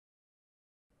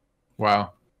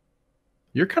Wow.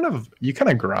 You kind of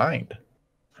grind,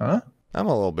 huh? I'm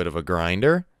a little bit of a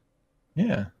grinder.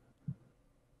 Yeah.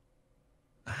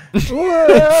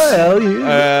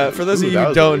 Well, For those of Ooh, you that who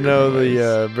was a don't weird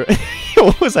know noise.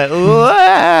 what was that?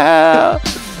 Wow.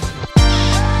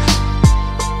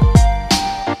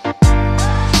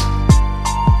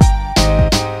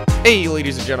 Hey,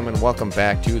 ladies and gentlemen, welcome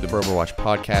back to the Broverwatch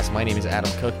podcast. My name is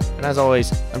Adam Cook, and as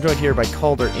always, I'm joined here by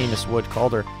Calder Amos Wood.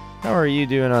 Calder, how are you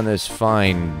doing on this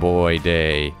fine boy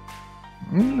day?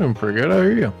 I'm doing pretty good. How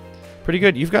are you? Pretty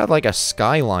good. You've got like a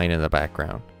skyline in the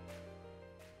background.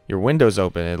 Your window's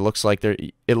open. It looks like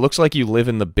you live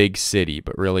in the big city,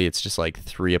 but really it's just like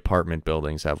 3 apartment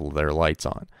buildings have their lights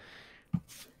on.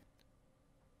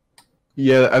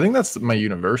 Yeah, I think that's my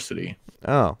university.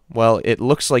 Oh, well, it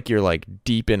looks like you're like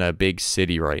deep in a big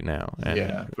city right now. And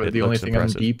Yeah, but it the only looks thing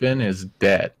impressive. I'm deep in is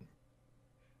debt.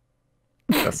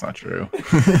 That's not true.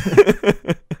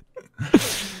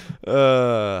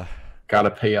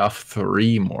 Gotta pay off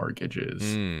 3 mortgages.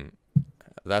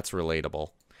 That's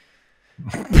relatable.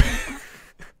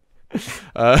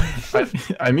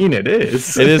 I mean, it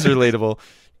is. It is relatable.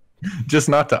 Just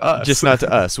not to us. Just not to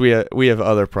us. We have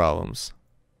other problems,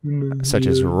 such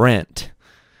as rent.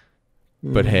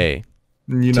 But hey,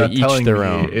 you're to not each telling their me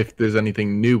own. if there's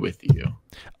anything new with you.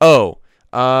 Oh,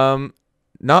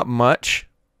 not much.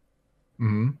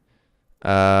 Mm-hmm.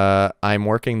 I'm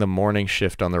working the morning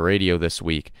shift on the radio this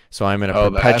week, so I'm in a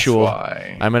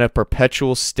I'm in a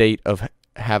perpetual state of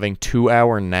having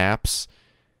 2-hour naps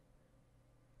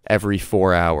every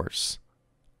 4 hours.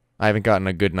 I haven't gotten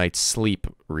a good night's sleep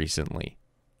recently.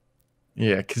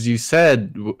 Yeah, because you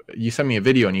sent me a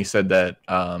video and you said that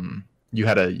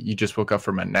you just woke up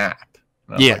from a nap.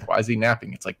 And I was like, why is he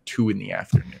napping? It's like 2 in the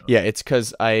afternoon. Yeah, it's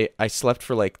because I slept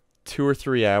for like 2 or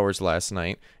 3 hours last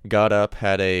night, got up,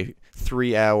 had a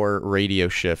 3-hour radio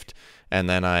shift, and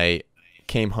then I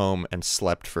came home and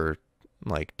slept for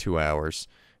like 2 hours,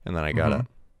 and then I got up.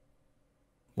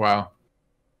 Wow.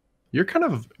 You kind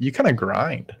of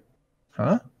grind,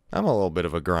 huh? I'm a little bit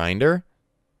of a grinder.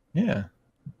 Yeah.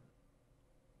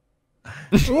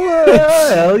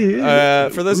 Well,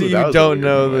 for those of you who that don't was a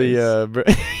know weird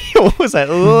what was that?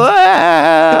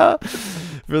 Wow.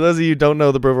 For those of you who don't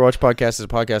know, the Broverwatch podcast is a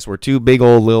podcast where 2 big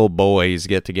old little boys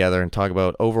get together and talk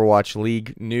about Overwatch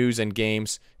League news and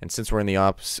games. And since we're in the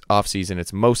off season,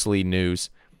 it's mostly news.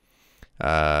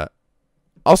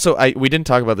 Also, we didn't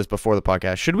talk about this before the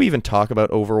podcast. Should we even talk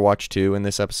about Overwatch 2 in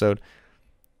this episode?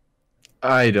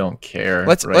 I don't care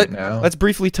now. Let's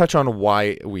briefly touch on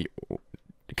why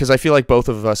because I feel like both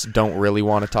of us don't really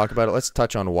want to talk about it. Let's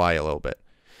touch on why a little bit.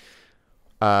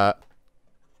 I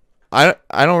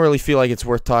don't really feel like it's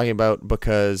worth talking about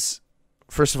because,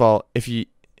 first of all, if you're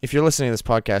listening to this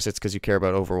podcast, it's because you care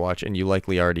about Overwatch and you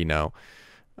likely already know.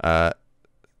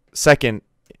 Second,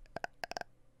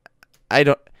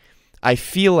 I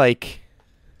feel like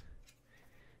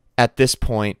at this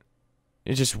point,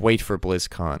 you just wait for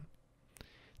BlizzCon.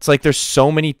 It's like there's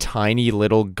so many tiny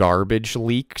little garbage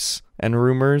leaks and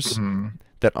rumors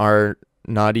that are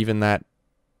not even that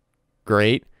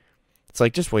great. It's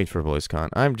like, just wait for BlizzCon.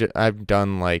 I've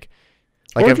done like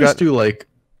I've got do like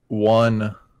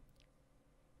one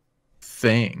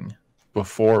thing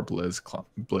before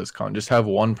BlizzCon. Just have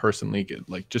one person leak it.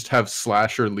 Like, just have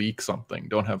Slasher leak something.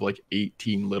 Don't have like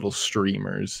 18 little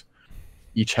streamers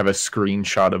each have a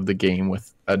screenshot of the game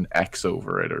with an X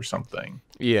over it or something.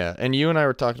 Yeah, and you and I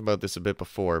were talking about this a bit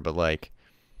before, but like,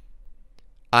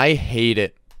 I hate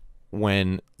it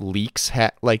when leaks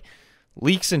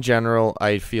leaks in general.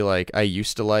 I feel like I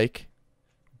used to like,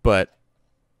 but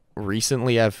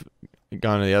recently I've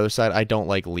gone to the other side. I don't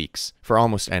like leaks for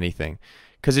almost anything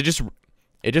because it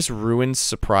just ruins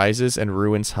surprises and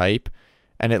ruins hype,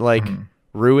 and it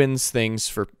ruins things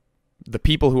for the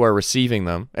people who are receiving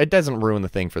them. It doesn't ruin the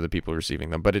thing for the people receiving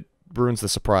them, but it ruins the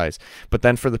surprise. But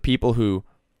then for the people who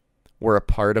were a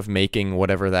part of making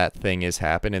whatever that thing is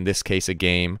happen, in this case a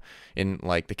game, in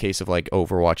like the case of like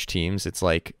Overwatch teams, it's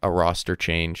like a roster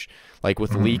change. Like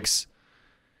with leaks,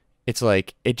 it's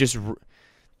like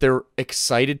they're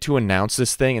excited to announce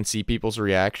this thing and see people's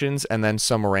reactions, and then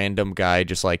some random guy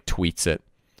just like tweets it,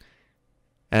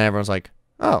 and everyone's like,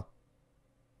 oh.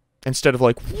 Instead of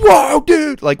like, whoa,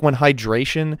 dude! Like when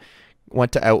Hydration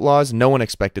went to Outlaws, no one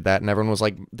expected that, and everyone was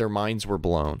like, their minds were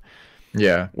blown.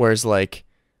 Yeah. Whereas like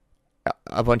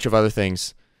a bunch of other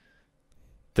things,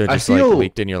 they're just like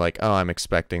leaked, and you're like, oh, I'm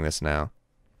expecting this now.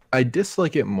 I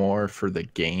dislike it more for the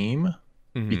game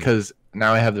because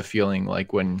now I have the feeling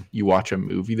like when you watch a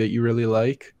movie that you really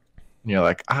like, and you're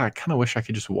like, I kind of wish I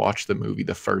could just watch the movie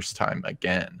the first time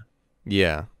again.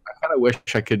 Yeah. I kind of wish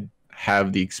I could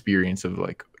have the experience of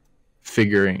like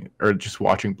figuring or just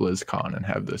watching BlizzCon and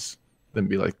have this then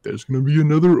be like, there's gonna be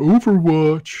another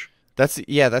Overwatch. That's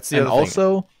the And other thing.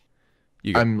 also,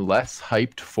 You go. I'm less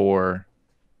hyped for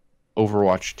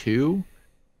Overwatch 2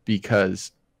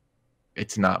 because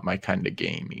it's not my kind of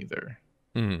game either.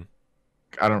 Mhm.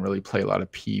 I don't really play a lot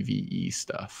of PvE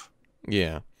stuff.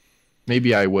 Yeah.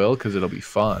 Maybe I will because it'll be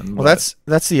fun. Well, but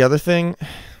that's the other thing.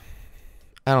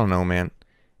 I don't know, man.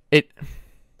 It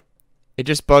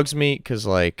just bugs me because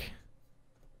like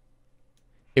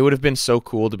it would have been so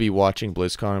cool to be watching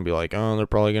BlizzCon and be like, oh, they're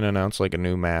probably gonna announce like a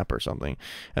new map or something,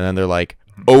 and then they're like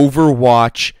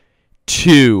Overwatch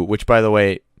 2, which by the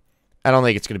way, I don't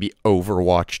think it's gonna be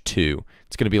Overwatch 2.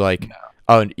 It's gonna be like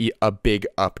a big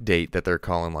update that they're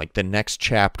calling like the next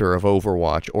chapter of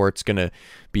Overwatch, or it's gonna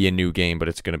be a new game, but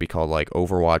it's gonna be called like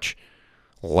Overwatch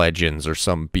Legends or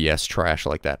some BS trash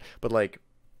like that. But like,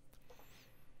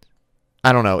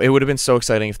 I don't know. It would have been so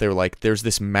exciting if they were like, there's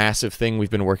this massive thing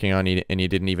we've been working on and you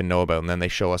didn't even know about, and then they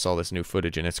show us all this new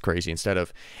footage and it's crazy, instead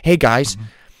of, hey guys,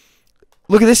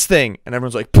 look at this thing, and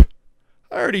everyone's like,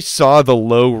 I already saw the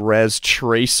low res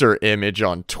tracer image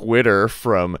on Twitter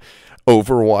from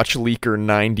Overwatch Leaker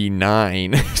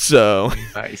 99. So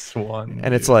nice one.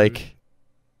 and it's like,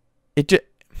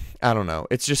 I don't know.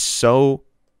 It's just so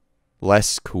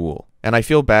less cool. And I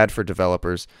feel bad for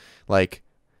developers. Like,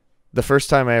 the first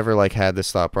time I ever like had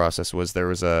this thought process was there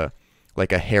was a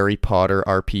Harry Potter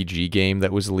RPG game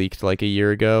that was leaked like a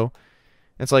year ago.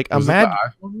 It's like, was imagine. it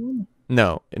the iPhone one?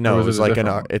 No, Was it was it a like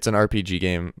different one? it's an RPG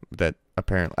game that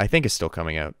apparently I think is still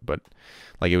coming out, but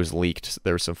like it was leaked.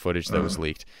 There was some footage that was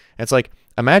leaked. And it's like,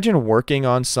 imagine working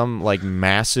on some like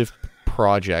massive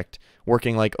project,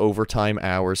 working like overtime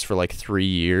hours for like 3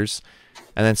 years,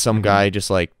 and then some guy just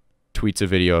like tweets a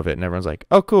video of it, and everyone's like,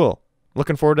 "Oh, cool,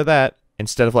 looking forward to that."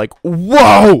 Instead of like,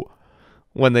 "Whoa,"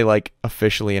 when they like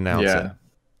officially announce it.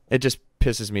 It just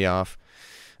pisses me off.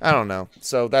 I don't know.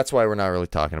 So that's why we're not really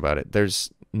talking about it.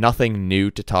 There's nothing new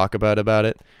to talk about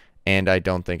it, and I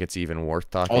don't think it's even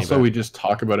worth talking about. Also, we just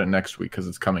talk about it next week because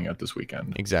it's coming out this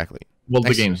weekend. Exactly. Well,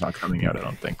 the game's not coming out, I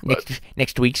don't think. But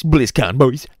Next week's BlizzCon,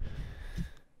 boys.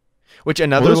 Which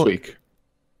another this week.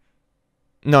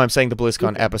 No, I'm saying the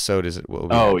BlizzCon episode will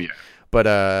be. Oh, yeah.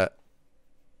 But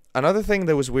another thing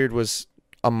that was weird was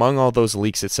among all those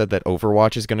leaks, it said that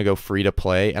Overwatch is going to go free to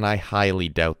play, and I highly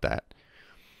doubt that.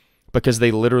 Because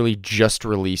they literally just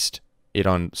released it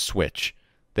on Switch.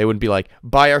 They wouldn't be like,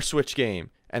 buy our Switch game,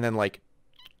 and then like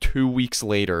 2 weeks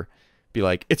later be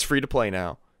like, it's free to play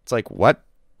now. It's like, what?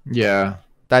 Yeah.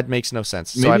 That makes no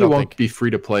sense. Maybe so I don't it won't think be free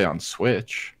to play on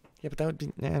Switch. Yeah, but that would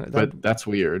be But that's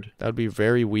weird. That would be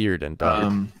very weird and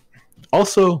dumb.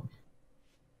 Also,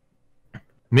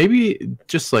 maybe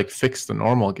just like fix the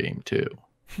normal game too.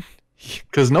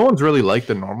 Because no one's really liked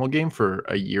the normal game for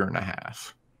a year and a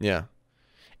half. Yeah.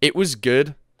 It was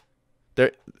good.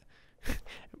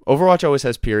 Overwatch always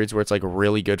has periods where it's like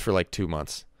really good for like 2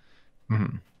 months.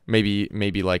 Mm-hmm.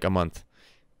 Maybe like a month.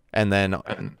 And then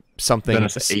something. Then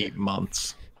it's 8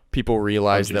 months. People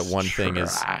realize that one thing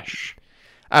is.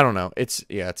 I don't know. It's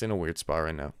in a weird spot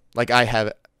right now. Like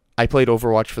I played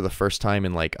Overwatch for the first time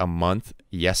in like a month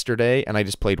yesterday, and I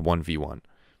just played 1v1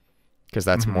 because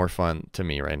that's more fun to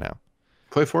me right now.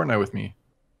 Play Fortnite with me.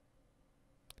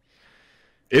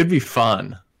 It'd be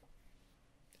fun.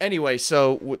 Anyway,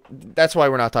 so that's why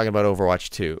we're not talking about Overwatch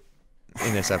 2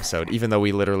 in this episode, even though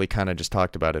we literally kind of just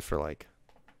talked about it for like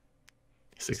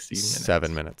 60 minutes.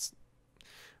 7 minutes.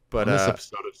 But on this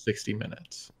episode of 60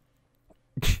 minutes.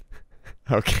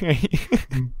 Okay.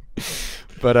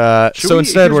 But so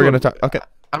instead we're going to talk. Okay.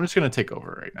 I'm just going to take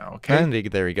over right now, okay? And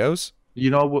there he goes.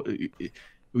 You know,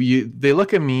 they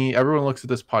look at me, everyone looks at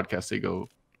this podcast, they go,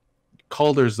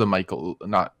 Calder's the Michael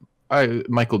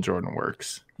Jordan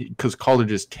works. Because Calder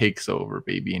just takes over,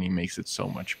 baby, and he makes it so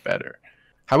much better.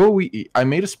 How about I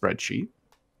made a spreadsheet.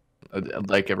 I'd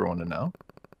like everyone to know.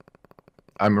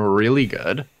 I'm really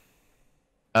good.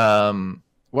 Why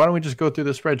don't we just go through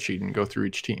the spreadsheet and go through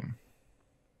each team?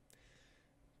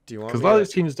 Do you want? Because a lot of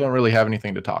these teams don't really have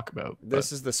anything to talk about.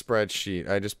 This is the spreadsheet.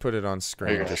 I just put it on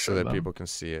screen just so that people can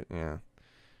see it. Yeah.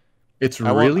 It's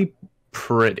really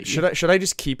pretty. Should I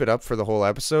just keep it up for the whole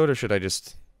episode, or should I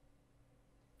just?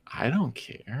 I don't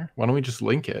care. Why don't we just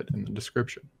link it in the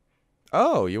description?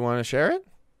 Oh, you want to share it?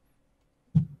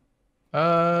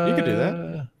 You could do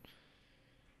that.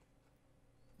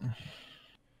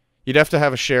 You'd have to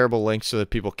have a shareable link so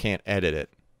that people can't edit it.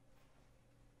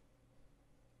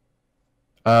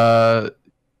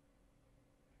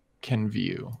 Can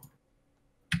view.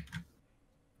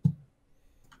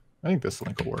 I think this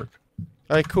link will work.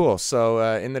 All right, cool.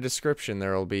 So in the description,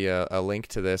 there will be a link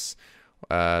to this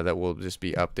that will just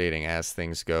be updating as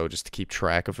things go, just to keep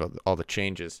track of all the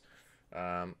changes.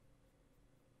 But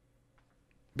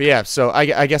yeah, so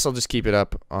I guess I'll just keep it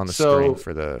up on the screen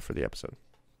for the episode.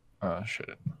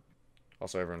 Shit.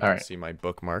 Also, everyone can see my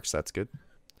bookmarks. That's good.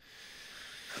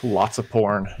 Lots of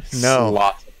porn. No,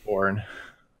 lots of porn.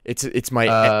 It's my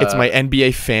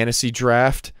NBA fantasy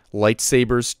draft,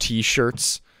 lightsabers,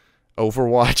 T-shirts,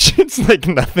 Overwatch. It's like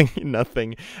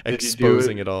nothing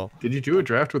exposing it all. Did you do a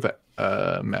draft with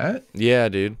Matt? Yeah,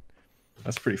 dude.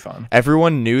 That's pretty fun.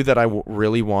 Everyone knew that I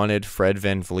really wanted Fred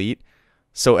VanVleet,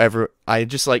 so I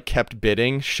just like kept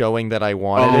bidding, showing that I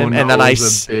wanted him, and then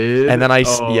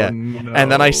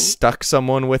I stuck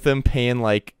someone with him, paying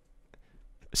like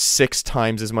 6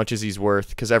 times as much as he's worth,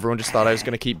 because everyone just thought I was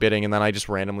gonna keep bidding, and then I just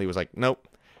randomly was like, nope.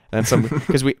 And some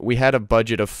because we had a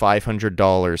budget of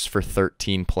 $500 for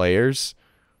 13 players,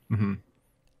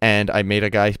 and I made a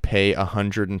guy pay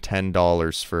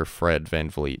 $110 for Fred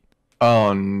VanVleet.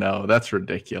 Oh no, that's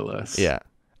ridiculous. Yeah,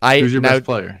 who's your best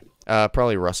player?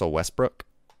 Probably Russell Westbrook.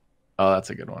 Oh, that's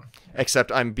a good one.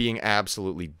 Except I'm being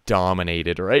absolutely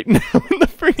dominated right now.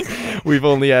 We've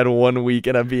only had 1 week,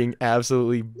 and I'm being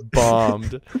absolutely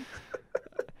bombed.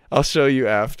 I'll show you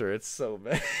after. It's so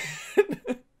bad.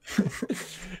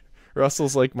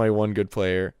 Russell's like my one good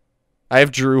player. I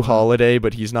have Drew Holiday,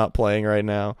 but he's not playing right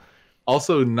now.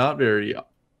 Also, not very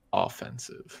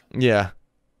offensive. Yeah.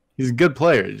 He's a good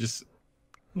player, just,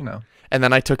 you know. And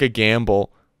then I took a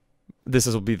gamble. This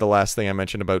will be the last thing I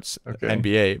mention about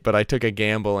NBA, but I took a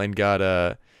gamble and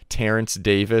got Terrence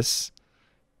Davis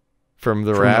from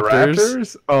the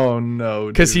Raptors. Oh no,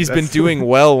 because he's been doing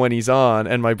well when he's on,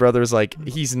 and my brother's like,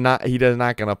 he's not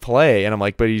gonna play, and I'm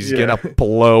like, but he's gonna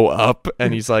blow up,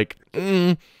 and he's like,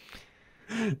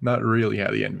 not really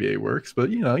how the NBA works, but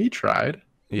you know, he tried.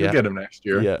 You'll get him next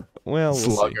year. Yeah, well,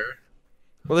 slugger.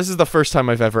 Well, this is the first time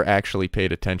I've ever actually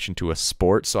paid attention to a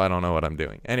sport, so I don't know what I'm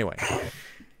doing. Anyway,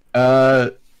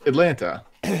 Atlanta,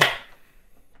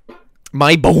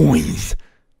 my boys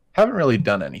haven't really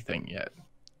done anything yet.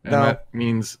 And no. That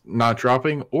means not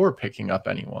dropping or picking up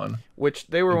anyone. Which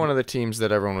they were one of the teams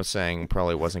that everyone was saying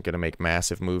probably wasn't going to make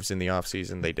massive moves in the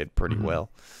offseason. They did pretty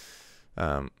well.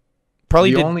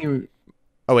 Probably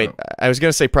Oh, wait. I was going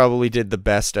to say probably did the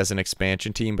best as an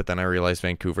expansion team, but then I realized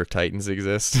Vancouver Titans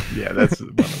exist. Yeah, that's one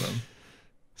of them.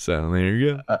 So there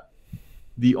you go.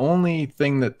 The only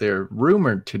thing that they're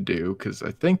rumored to do, because I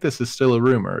think this is still a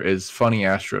rumor, is Funny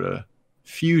Astro to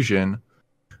Fusion,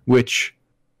 which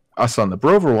us on the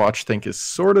Broverwatch think is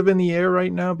sort of in the air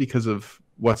right now because of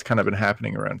what's kind of been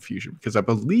happening around Fusion. Because I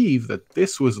believe that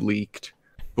this was leaked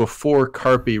before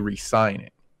Carpe re-signing.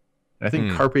 And I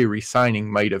think Carpe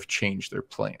re-signing might have changed their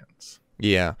plans.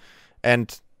 Yeah.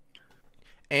 And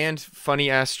Funny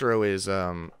Astro is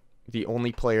the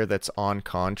only player that's on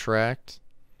contract.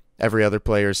 Every other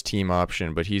player's team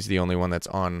option, but he's the only one that's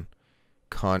on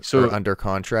under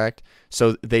contract.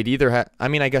 So they'd either have, I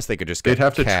mean, I guess they could just get they'd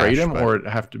have to cash, trade him, or it'd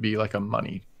have to be like a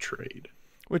money trade,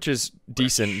 which is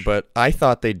decent. But I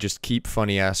thought they'd just keep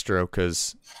Funny Astro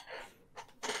because,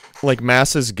 like,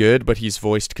 Massa's good, but he's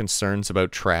voiced concerns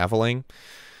about traveling.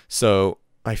 So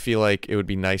I feel like it would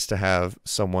be nice to have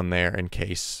someone there in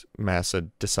case Massa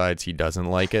decides he doesn't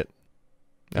like it.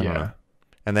 I don't know.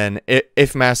 And then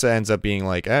if Massa ends up being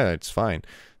like, it's fine,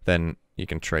 then you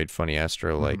can trade Funny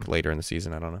Astro like later in the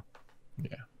season. I don't know.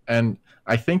 Yeah. And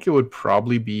I think it would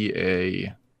probably be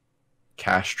a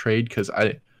cash trade because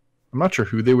I'm not sure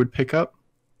who they would pick up.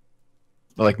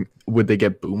 Like, would they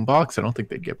get Boombox? I don't think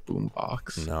they'd get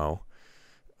Boombox. No.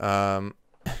 From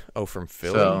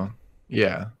Philly? So,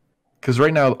 yeah. Because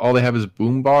right now, all they have is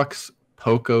Boombox,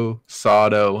 Poco,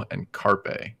 Sado, and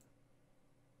Carpe.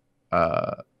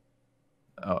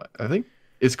 I think,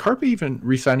 is Carpe even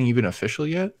re-signing even official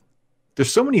yet?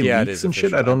 There's so many leaks and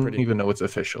shit, I don't even know it's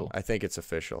official. I think it's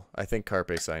official. I think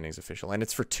Carpe signing's official. And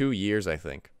it's for 2 years, I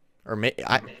think. Or it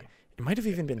might have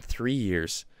even been 3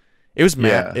 years. It was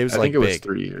mad. It was like big. I think it was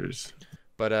 3 years.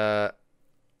 But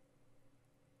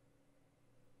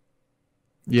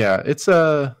yeah, it's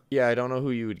yeah, I don't know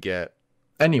who you would get.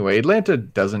 Anyway, Atlanta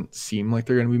doesn't seem like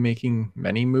they're going to be making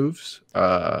many moves.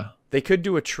 They could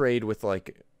do a trade with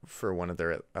for one of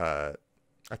their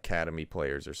academy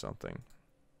players or something.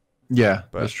 Yeah,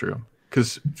 that's true.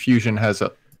 Because Fusion has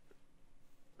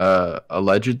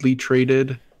allegedly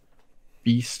traded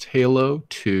Beast Halo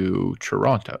to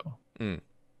Toronto.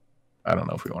 I don't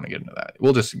know if we want to get into that.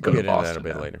 We'll just go to Boston into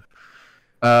that a bit later.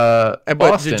 But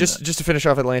Boston, just to finish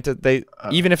off Atlanta, they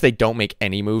even if they don't make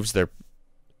any moves, they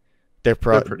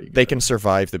can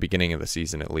survive the beginning of the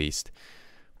season at least.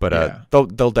 But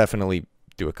they'll definitely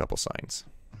do a couple signs.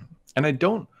 And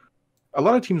a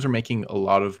lot of teams are making a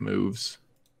lot of moves,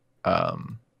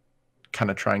 kind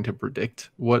of trying to predict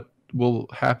what will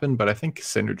happen, but I think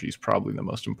synergy is probably the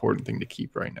most important thing to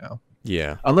keep right now.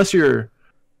 Yeah. Unless you're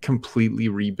completely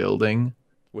rebuilding,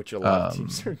 which a lot of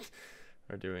teams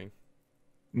are doing.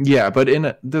 Yeah, but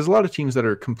there's a lot of teams that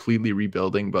are completely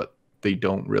rebuilding, but they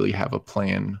don't really have a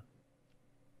plan.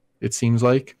 It seems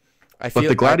like, but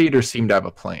the Gladiators seem to have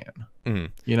a plan.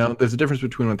 You know, there's a difference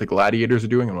between what the Gladiators are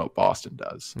doing and what Boston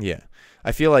does. Yeah,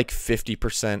 I feel like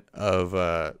 50%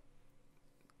 of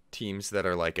teams that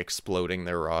are like exploding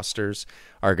their rosters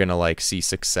are gonna like see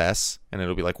success, and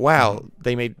it'll be like, wow,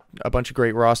 they made a bunch of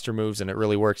great roster moves and it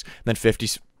really works. And then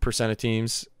 50% of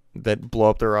teams that blow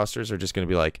up their rosters are just gonna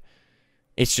be like,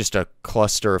 it's just a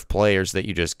cluster of players that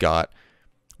you just got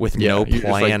with no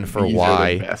plan for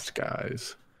why. These are the best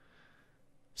guys.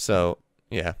 So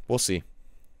yeah, we'll see.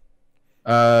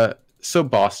 So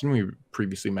Boston, we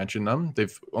previously mentioned them.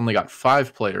 They've only got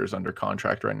 5 players under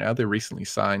contract right now. They recently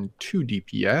signed 2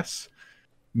 DPS,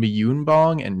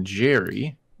 Miyunbong and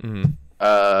Jerry.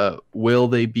 Will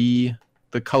they be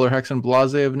the Color Hex and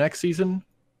Blase of next season?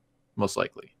 Most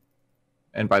likely.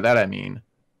 And by that I mean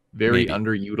very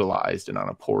underutilized and on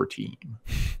a poor team.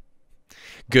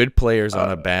 Good players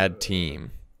on a bad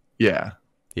team. Yeah.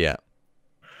 Yeah.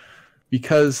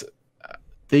 Because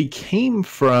they came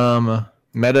from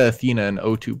Meta Athena and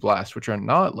O2 Blast, which are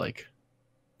not like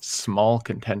small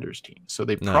contenders teams. So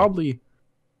they probably,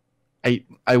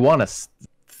 I want to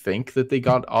think that they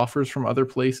got offers from other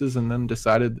places and then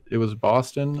decided it was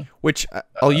Boston. Which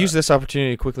I'll use this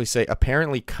opportunity to quickly say,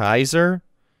 apparently Kaiser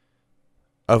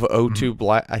of O2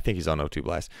 Blast, I think he's on O2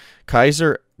 Blast.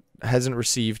 Kaiser hasn't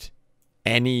received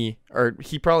any, or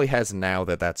he probably has now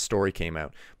that story came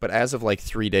out, but as of like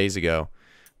 3 days ago,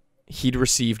 he'd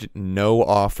received no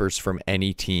offers from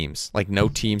any teams. Like no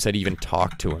teams had even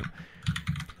talked to him.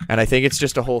 And I think it's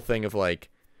just a whole thing of like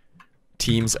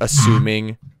teams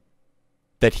assuming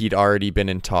that he'd already been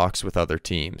in talks with other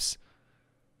teams.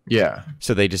 Yeah.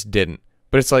 So they just didn't.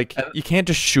 But it's like, you can't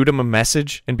just shoot him a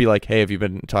message and be like, hey, have you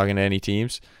been talking to any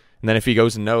teams? And then if he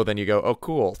goes no, then you go, oh,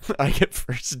 cool. I get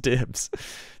first dibs.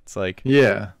 It's like,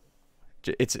 yeah,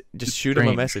 it's just shoot him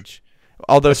a message.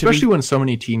 Although, especially when so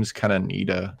many teams kind of need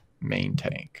a main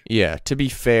tank. Yeah, to be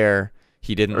fair,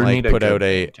 he didn't like put out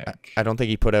I don't think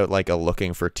he put out like a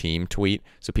looking for team tweet,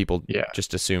 so people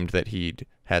just assumed that he'd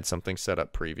had something set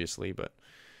up previously, but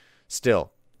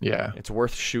still, yeah, it's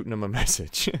worth shooting him a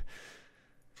message.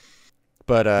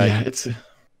 But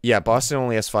Boston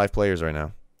only has 5 players right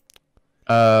now.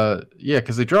 Yeah,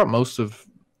 because they dropped most of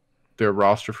their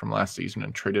roster from last season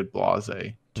and traded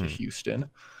Blase to Houston.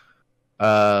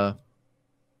 I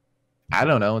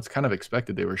don't know. It's kind of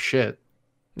expected. They were shit.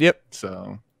 Yep.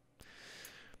 So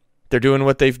they're doing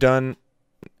what they've done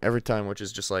every time, which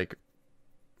is just like,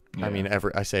 I mean,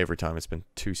 I say every time, it's been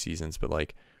 2 seasons, but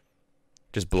like,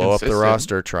 just blow up the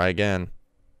roster, try again.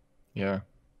 Yeah.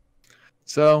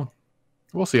 So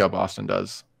we'll see how Boston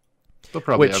does. They'll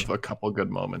probably have a couple good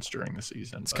moments during the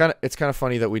season. It's kind of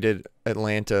funny that we did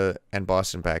Atlanta and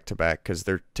Boston back to back because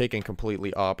they're taking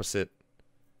completely opposite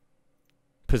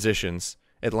positions.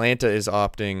 Atlanta is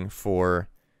opting for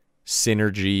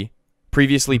synergy,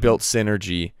 previously built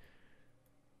synergy,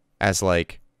 as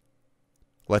like,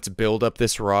 let's build up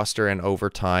this roster and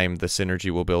over time the synergy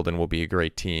will build and we'll be a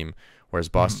great team. Whereas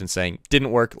Boston's saying,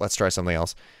 didn't work, let's try something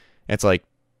else. It's like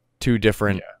 2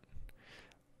 different.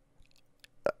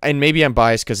 And maybe I'm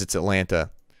biased because it's Atlanta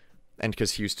and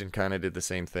because Houston kind of did the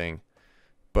same thing.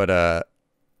 But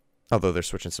although they're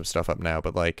switching some stuff up now,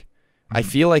 but like, I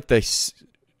feel like the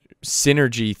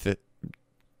synergy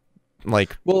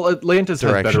well, Atlanta's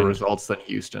had better results than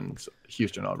Houston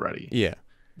already. Yeah.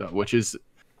 Which is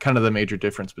kind of the major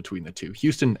difference between the two.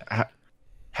 Houston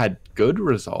had good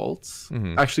results.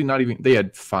 Actually, not even, they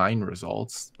had fine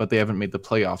results, but they haven't made the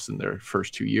playoffs in their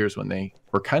first 2 years when they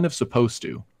were kind of supposed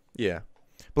to. Yeah.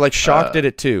 But like Shock did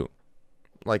it too.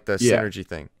 Like the synergy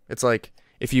thing. It's like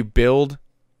if you build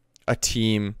a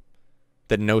team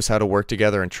that knows how to work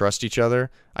together and trust each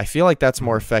other, I feel like that's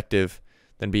more effective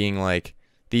than being like,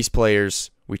 these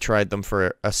players, we tried them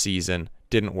for a season,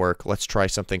 didn't work, let's try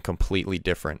something completely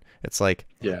different. It's like,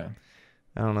 I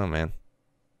don't know, man.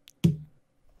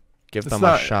 Give them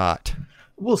a shot.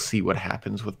 We'll see what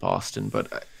happens with Boston,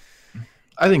 but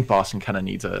I think Boston kind of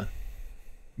needs a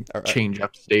change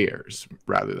upstairs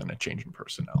rather than a change in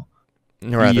personnel.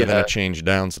 Rather than a change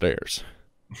downstairs.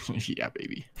 Yeah,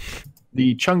 baby.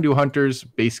 The Chengdu Hunters,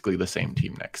 basically the same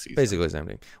team next season. Basically the same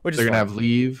team. They're going to have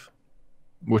Leave,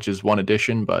 which is 1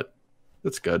 addition, but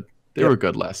that's good. They were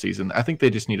good last season. I think they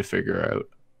just need to figure out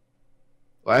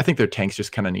I think their tanks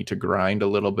just kind of need to grind a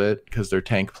little bit because their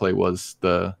tank play was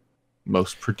the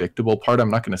most predictable part. I'm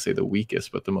not going to say the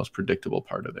weakest, but the most predictable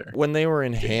part of their When they were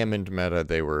in game. Hammond meta,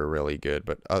 they were really good,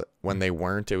 but when they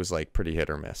weren't, it was like pretty hit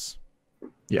or miss.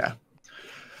 Yeah.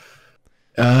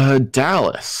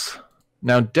 Dallas.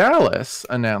 Now, Dallas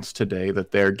announced today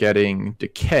that they're getting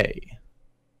Decay.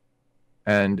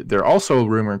 And they're also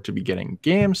rumored to be getting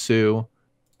Gamsu,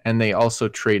 and they also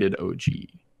traded OG.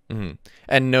 Mm-hmm.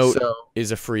 And Note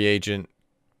is a free agent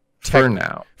for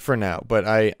now. For now, but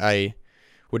I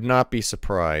would not be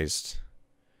surprised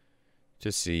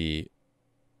to see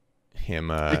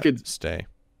him stay.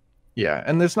 Yeah,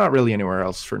 and there's not really anywhere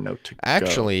else for Note to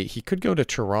Actually, go. He could go to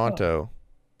Toronto.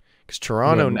 Because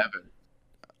Toronto... Nevin.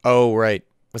 Oh, right.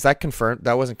 Was that confirmed?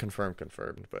 That wasn't confirmed,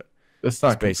 but... That's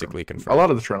not basically confirmed. A lot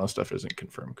of the Toronto stuff isn't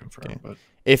confirmed. Yeah. But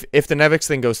if the Nevix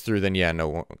thing goes through, then yeah, Note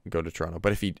won't go to Toronto.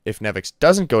 But if Nevix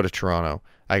doesn't go to Toronto,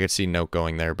 I could see Note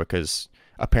going there because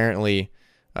apparently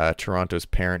Toronto's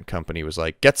parent company was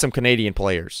like, get some Canadian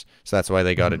players. So that's why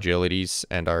they got Agilities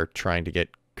and are trying to get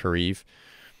Kariv.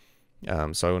 So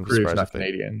I wouldn't be surprised if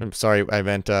Canadian. I'm sorry, I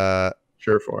meant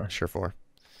Surefour.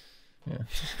 Yeah.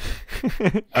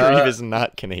 Kariv is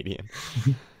not Canadian.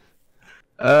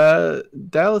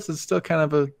 Dallas is still kind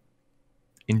of a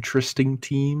interesting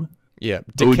team. Yeah,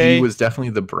 Decay was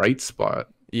definitely the bright spot.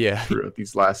 Yeah, throughout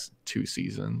these last 2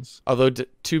 seasons. Although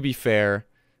to be fair,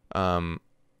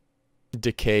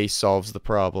 Decay solves the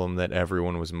problem that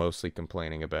everyone was mostly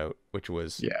complaining about, which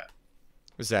was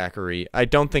Zachary. I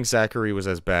don't think Zachary was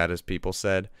as bad as people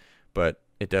said, but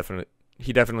he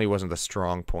definitely wasn't the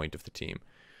strong point of the team.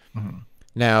 Mm-hmm.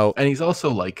 Now, and he's also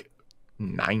like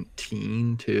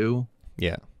 19 too.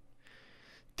 Yeah.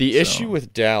 The issue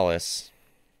with Dallas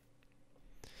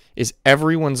is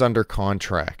everyone's under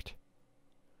contract.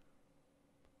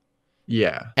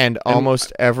 Yeah. And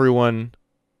almost everyone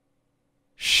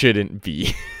shouldn't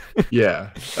be. Yeah.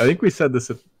 I think we said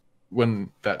this when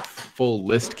that full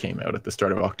list came out at the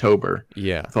start of October.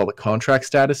 Yeah. With all the contract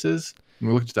statuses. And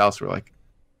we looked at Dallas, we're like,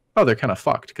 oh, they're kind of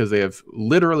fucked because they have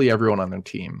literally everyone on their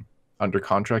team under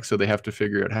contract, so they have to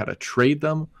figure out how to trade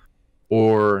them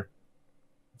or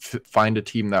find a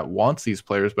team that wants these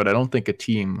players, but I don't think a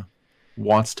team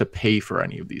wants to pay for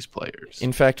any of these players.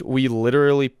 In fact, we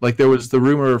literally... Like, there was the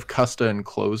rumor of Custa and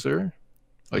Closer,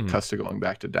 like Custa going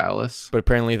back to Dallas. But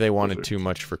apparently they wanted too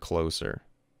much for Closer.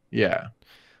 Yeah.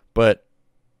 But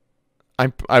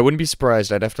I wouldn't be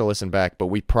surprised, I'd have to listen back, but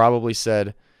we probably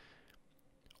said,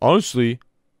 honestly,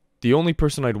 the only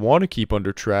person I'd want to keep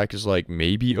under track is, like,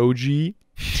 maybe OG,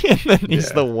 and then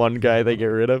he's the one guy they get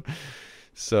rid of.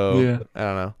 So, I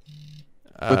don't know.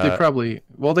 But they probably...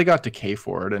 Well, they got Decay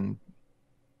for it, and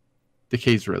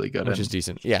Decay's really good. Which is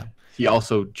decent, yeah. He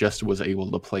also just was able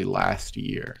to play last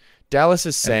year. Dallas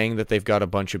is saying that they've got a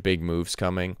bunch of big moves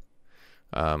coming.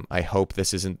 I hope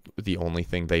this isn't the only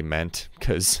thing they meant,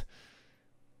 because,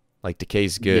 like,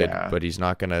 Decay's good, but he's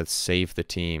not going to save the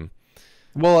team.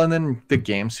 Well, and then the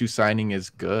Gamsu signing is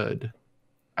good.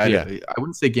 I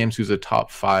wouldn't say Gamsu's a top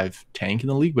 5 tank in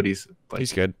the league, but he's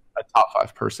good. A top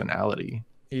 5 personality.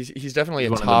 He's definitely a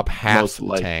top half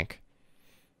tank.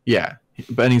 Yeah,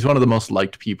 and he's one of the most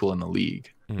liked people in the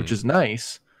league, which is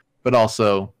nice, but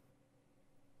also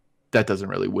that doesn't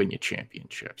really win you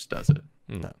championships, does it?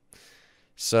 No.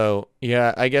 So,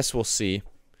 yeah, I guess we'll see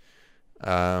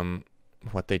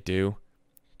what they do,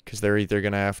 because they're either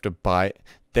going to have to buy...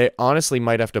 They honestly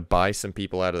might have to buy some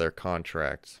people out of their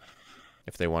contracts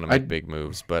if they want to make big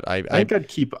moves. But I think I'd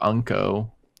keep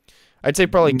Unko. I'd say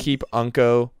probably keep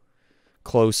Unko,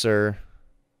 Closer,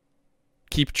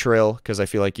 keep Trill, because I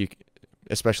feel like you,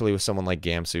 especially with someone like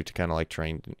Gamsu to kind of like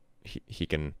train, you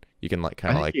can like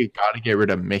kind of like... you got to get rid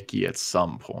of Mickey at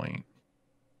some point,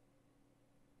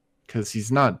 because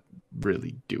he's not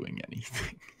really doing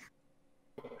anything,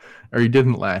 or he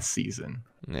didn't last season.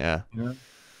 Yeah.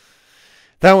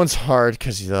 That one's hard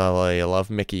because you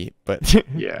love Mickey, but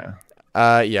yeah.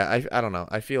 I don't know.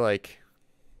 I feel like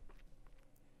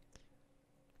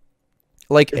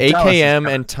AKM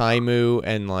and Taimu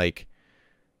and like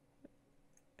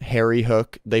Harry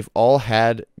Hook, they've all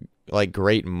had like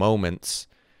great moments,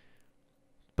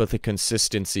 but the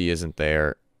consistency isn't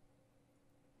there.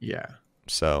 Yeah.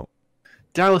 So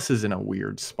Dallas is in a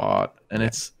weird spot, and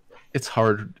it's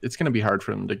hard. It's going to be hard for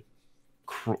them to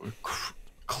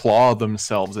claw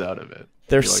themselves out of it.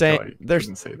 They're saying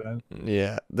didn't say that.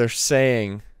 Yeah, they're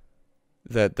saying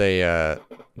that they're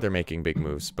making big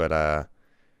moves, but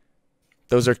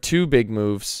those are 2 big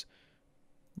moves,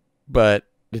 but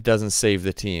it doesn't save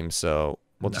the team, so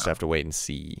we'll just have to wait and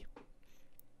see.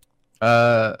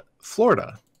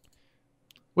 Florida.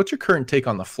 What's your current take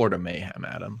on the Florida Mayhem,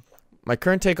 Adam? My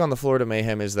current take on the Florida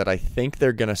Mayhem is that I think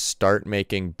they're going to start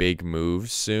making big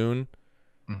moves soon.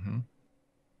 Mm-hmm.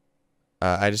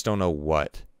 I just don't know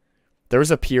what. There was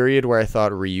a period where I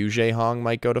thought Ryu Jae-hong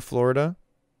might go to Florida,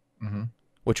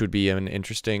 which would be an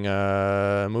interesting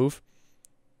move.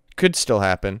 Could still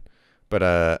happen, but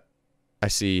I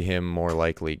see him more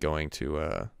likely going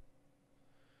to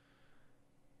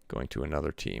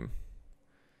another team.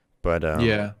 But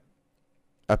yeah.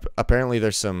 Apparently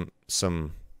there's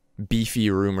some beefy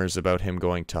rumors about him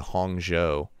going to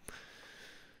Hangzhou,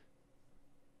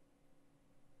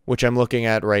 which I'm looking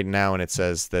at right now, and it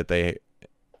says that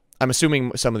I'm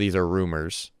assuming some of these are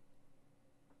rumors.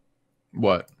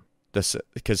 What?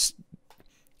 Because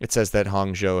it says that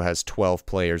Hangzhou has 12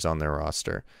 players on their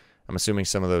roster. I'm assuming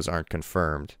some of those aren't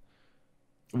confirmed.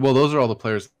 Well, those are all the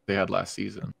players they had last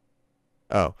season.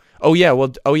 Oh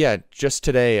yeah. Just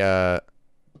today,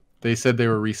 they said they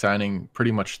were re-signing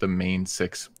pretty much the main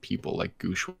 6 people, like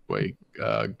Gushue,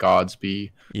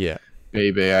 Godsby,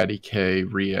 Bebe,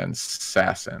 IDK, Rhea, and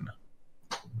Sasson.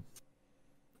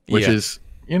 Which is,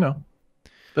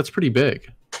 that's pretty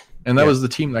big. And that was the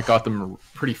team that got them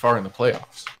pretty far in the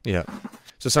playoffs. Yeah.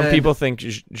 So some people think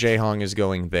Jae-hong is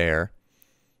going there.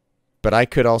 But I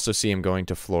could also see him going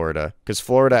to Florida. Because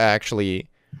Florida actually...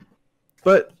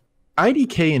 But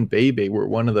IDK and Bebe were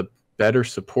one of the better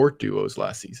support duos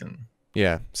last season.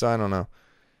 Yeah, so I don't know.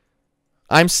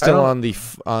 I'm still on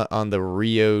the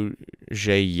Rio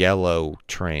J Yellow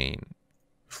train.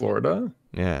 Florida?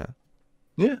 Yeah.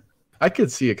 Yeah. I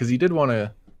could see it because he did want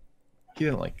to. He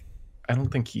didn't like. I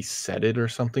don't think he said it or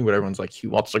something, but everyone's like, he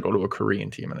wants to go to a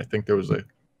Korean team. And I think there was a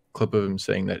clip of him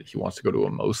saying that he wants to go to a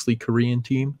mostly Korean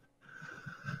team.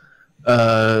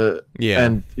 Yeah.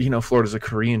 And, Florida's a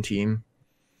Korean team.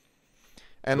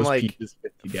 And those like pieces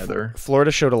fit together.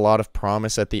 Florida showed a lot of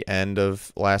promise at the end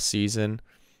of last season.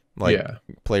 Like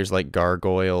players like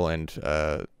Gargoyle and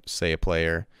Say a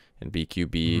Player and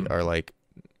BQB are like.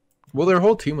 Well, their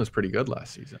whole team was pretty good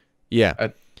last season. Yeah.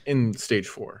 In stage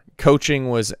 4. Coaching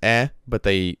was but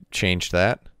they changed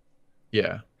that.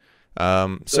 Yeah.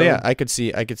 So yeah, I could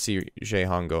see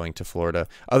Jae-hong going to Florida.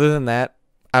 Other than that,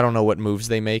 I don't know what moves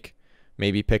they make.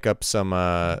 Maybe pick up some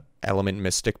Element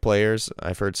Mystic players.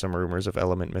 I've heard some rumors of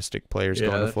Element Mystic players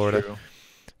going to Florida. True.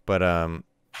 But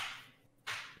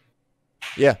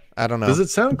yeah, I don't know. Does it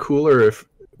sound cooler if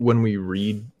when we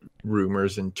read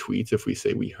rumors and tweets if we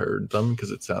say we heard them,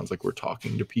 because it sounds like we're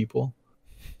talking to people?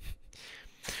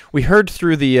 We heard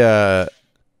through the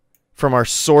from our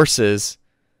sources.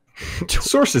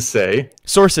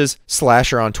 Sources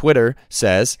Slasher on Twitter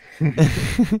says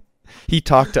he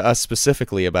talked to us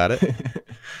specifically about it.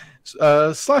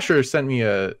 Slasher sent me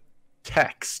a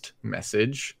text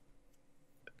message,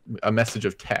 a message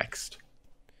of text,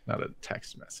 not a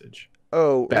text message.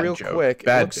 Oh, Bad real joke. quick,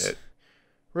 Bad bit.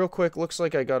 Real quick, looks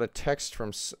like I got a text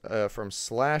from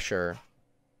Slasher.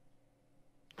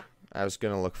 I was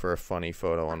gonna look for a funny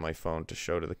photo on my phone to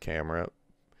show to the camera.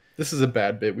 This is a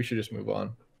bad bit. We should just move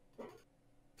on.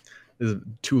 This is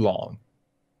too long.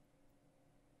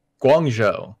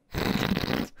 Guangzhou.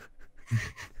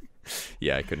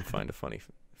 Yeah, I couldn't find a funny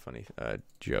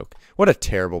joke. What a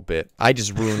terrible bit. I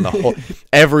just ruined the whole...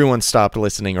 Everyone stopped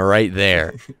listening right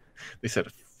there. They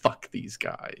said, fuck these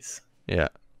guys. Yeah.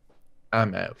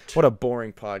 I'm out. What a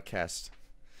boring podcast.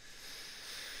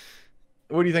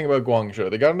 What do you think about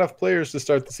Guangzhou? They got enough players to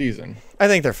start the season. I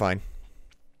think they're fine.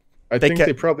 I think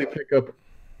they probably pick up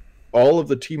all of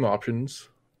the team options.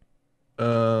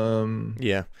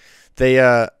 Yeah. They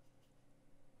what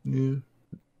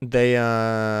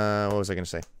was I going to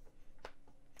say?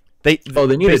 They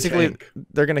need basically a tank.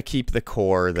 They're going to keep the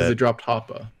core because they dropped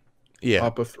Hoppa. Yeah.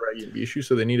 Hoppa, Fraggy, and Bishu,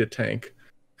 so they need a tank.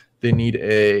 They need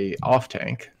a off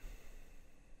tank.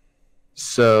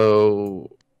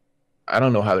 So I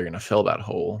don't know how they're going to fill that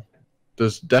hole.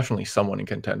 There's definitely someone in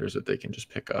contenders that they can just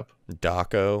pick up.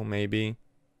 Daco, maybe.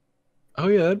 Oh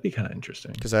yeah, that'd be kind of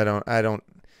interesting. Because I don't,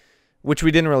 which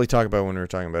we didn't really talk about when we were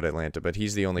talking about Atlanta, but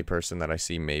he's the only person that I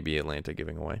see maybe Atlanta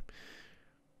giving away.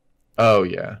 Oh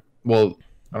yeah. Well,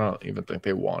 I don't even think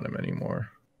they want him anymore.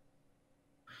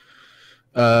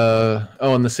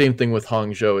 And the same thing with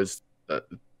Hangzhou is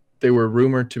they were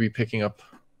rumored to be picking up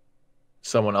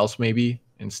someone else maybe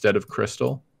instead of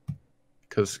Crystal,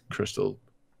 because Crystal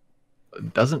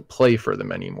doesn't play for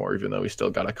them anymore, even though he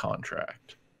still got a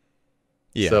contract.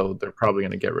 Yeah. So they're probably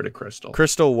going to get rid of Crystal.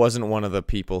 Crystal wasn't one of the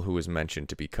people who was mentioned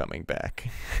to be coming back,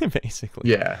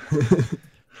 basically. Yeah.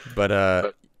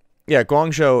 But yeah,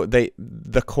 Guangzhou,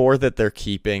 the core that they're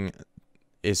keeping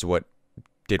is what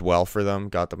did well for them,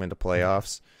 got them into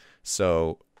playoffs.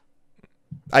 So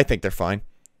I think they're fine.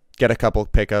 get a couple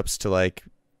pickups to like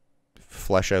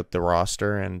flesh out the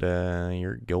roster, and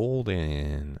you're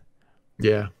golden.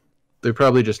 Yeah, they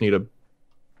probably just need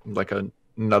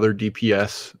another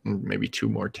DPS and maybe 2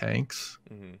 more tanks,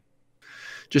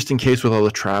 just in case with all the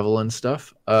travel and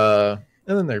stuff. And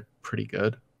then they're pretty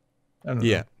good. I don't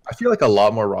know. I feel like a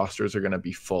lot more rosters are going to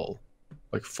be full,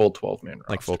 like full 12-man rosters.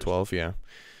 Like full 12, yeah.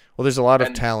 Well, there's a lot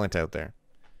of talent out there.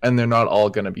 And they're not all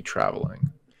going to be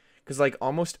traveling. Because like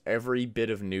almost every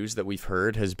bit of news that we've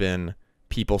heard has been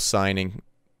people signing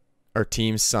or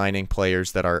teams signing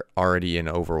players that are already in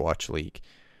Overwatch League.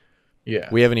 Yeah.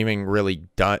 We haven't even really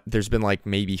done... There's been like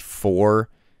maybe 4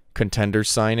 contender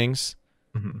signings,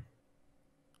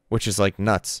 which is like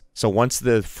nuts. So once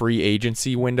the free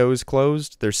agency window is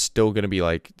closed, there's still going to be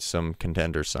like some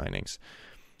contender signings.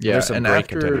 Yeah, there's some great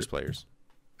contenders players.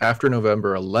 After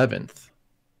November 11th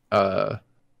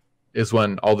is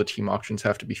when all the team options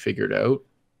have to be figured out.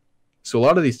 So a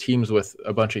lot of these teams with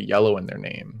a bunch of yellow in their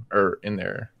name or in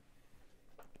their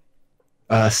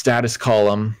status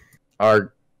column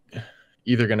are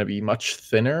either going to be much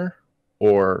thinner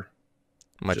or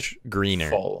much greener.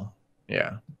 Full.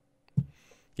 Yeah.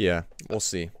 Yeah, we'll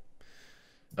see.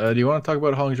 Do you want to talk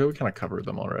about Hangzhou? We kind of covered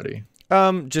them already.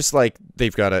 Just like they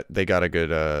got a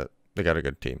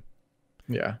good team.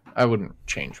 Yeah, I wouldn't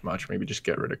change much. Maybe just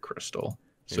get rid of Crystal,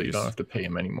 so you don't have to pay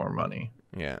him any more money.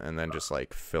 Yeah, and then just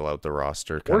like fill out the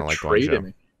roster, kind of like trade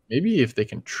him. Maybe if they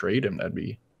can trade him, that'd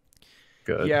be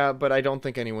good. Yeah, but I don't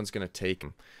think anyone's gonna take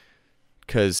him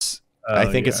because I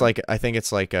think it's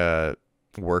like a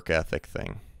work ethic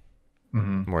thing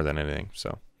more than anything.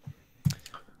 So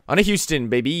on to Houston,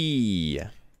 baby.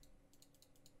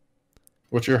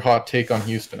 What's your hot take on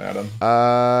Houston,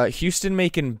 Adam? Houston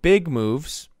making big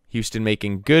moves. Houston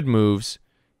making good moves.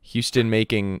 Houston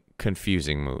making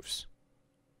confusing moves.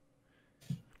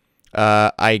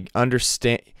 I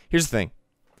understand. Here's the thing.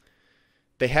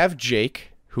 They have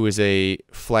Jake, who is a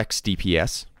flex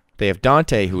DPS. They have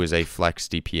Dante, who is a flex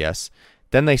DPS.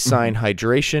 Then they sign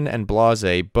Hydration and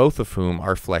Blase, both of whom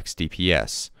are flex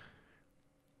DPS.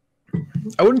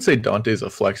 I wouldn't say Dante's a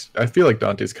flex. I feel like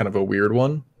Dante's kind of a weird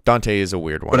one. Dante is a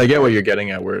weird one. But I get what you're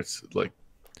getting at, where it's like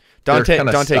Dante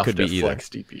could be either. Flex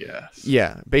DPS.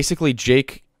 Yeah, basically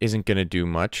Jake isn't going to do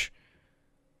much.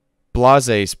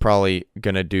 Blase's probably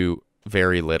going to do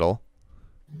very little.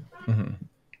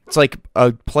 It's like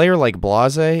a player like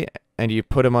Blase, and you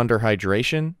put him under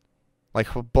Hydration. Like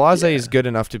Blase is good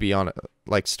enough to be on,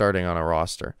 like starting on a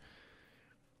roster.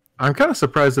 I'm kind of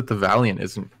surprised that the Valiant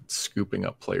isn't scooping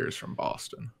up players from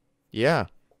Boston. Yeah,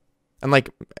 and like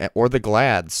or the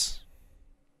Glads.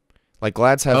 Like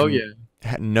Glads have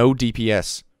no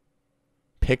DPS.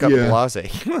 Pick up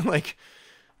Blase. Like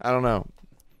I don't know.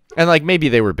 And like maybe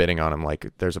they were bidding on him.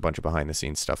 Like there's a bunch of behind the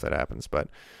scenes stuff that happens, but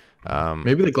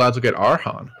maybe the Glads will get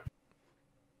Arhan.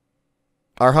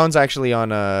 Arhan's actually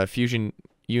on Fusion.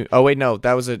 Oh wait, no,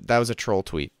 that was a troll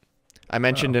tweet. I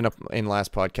mentioned in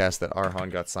last podcast that Arhan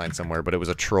got signed somewhere, but it was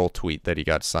a troll tweet that he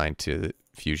got signed to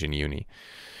Fusion Uni.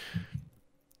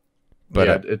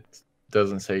 But it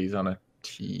doesn't say he's on a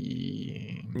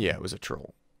team. Yeah, it was a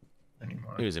troll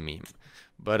anymore. It was a meme.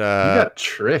 But you got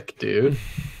tricked, dude.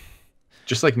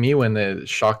 Just like me when the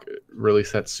Shock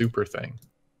released that super thing.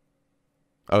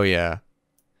 Oh yeah.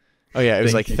 It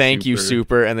was thank you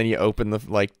super, and then you open the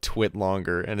like twit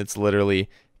longer, and it's literally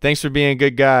thanks for being a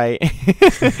good guy.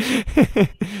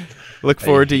 Look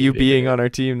forward to you being on our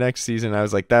team next season. I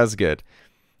was like, that was good.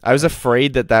 I was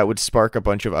afraid that would spark a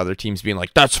bunch of other teams being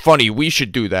like, that's funny, we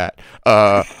should do that.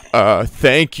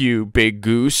 Thank you, Big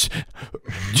Goose.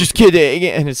 Just kidding.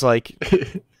 And it's like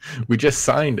we just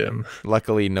signed him.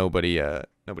 Luckily nobody else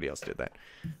did that.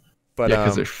 But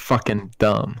because they're fucking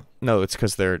dumb. No, it's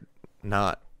because they're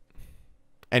not.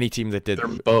 Any team that did... They're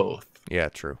both. Yeah,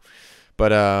 true.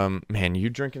 But, man, you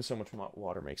drinking so much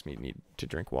water makes me need to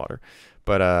drink water.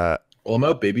 But, well, I'm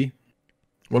out, baby.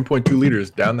 1.2 liters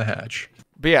down the hatch.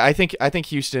 But, yeah, I think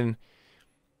Houston...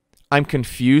 I'm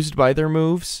confused by their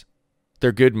moves.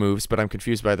 They're good moves, but I'm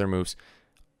confused by their moves.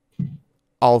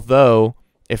 Although,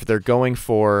 if they're going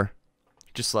for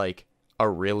just, like, a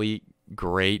really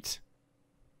great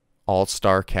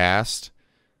all-star cast,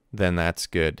 then that's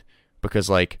good. Because,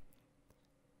 like...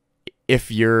 If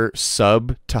your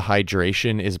sub to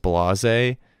Hydration is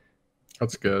Blase,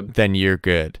 that's good. Then you're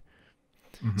good.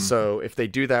 So if they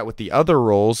do that with the other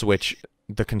roles, which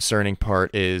the concerning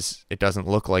part is it doesn't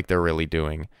look like they're really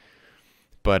doing,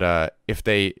 but if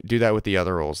they do that with the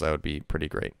other roles, that would be pretty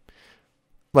great.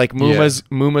 Like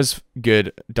Muma's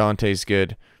good, Dante's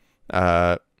good.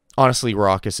 Honestly,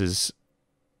 Raucus is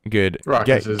good.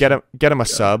 Get him a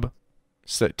sub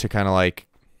to kind of like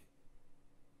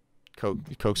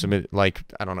coax him, like,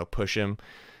 I don't know, push him.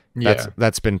 Yeah.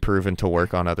 That's been proven to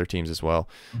work on other teams as well.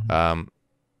 Mhm.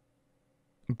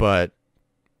 But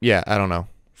yeah, I don't know.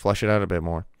 Flush it out a bit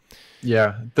more.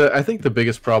 Yeah. I think the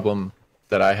biggest problem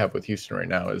that I have with Houston right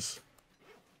now is,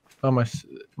 oh,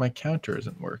 my counter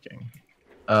isn't working.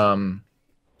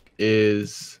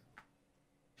 Is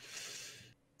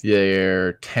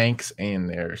their tanks and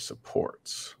their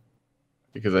supports,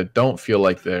 because I don't feel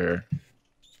like they're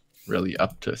really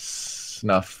up to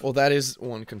snuff. Well, that is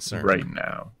one concern right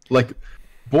now. Like,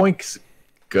 Boink's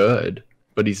good,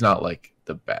 but he's not like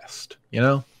the best, you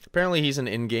know? Apparently he's an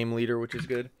in-game leader, which is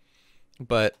good.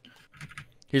 But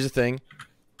here's the thing.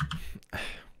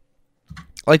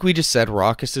 Like we just said,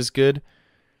 Raucus is good.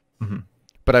 Mm-hmm.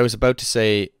 But I was about to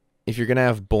say, if you're going to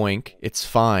have Boink, it's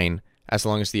fine as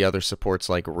long as the other support's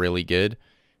like really good.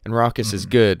 And Raucus is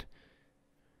good.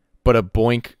 But a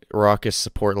Boink Raucus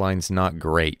support line's not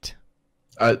great.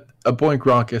 A Boink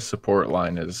Raucus support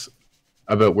line is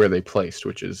about where they placed,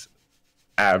 which is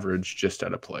average just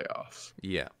out of playoffs.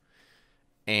 Yeah.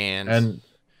 And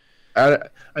I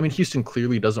mean, Houston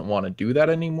clearly doesn't want to do that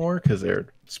anymore because they're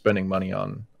spending money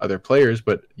on other players,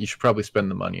 but you should probably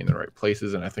spend the money in the right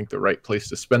places. And I think the right place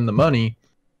to spend the money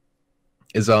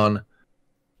is on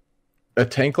a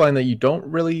tank line that you don't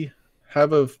really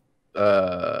have a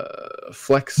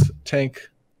flex tank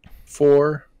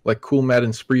for. Like, Cool, Mad,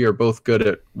 and Spree are both good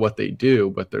at what they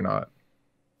do, but they're not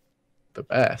the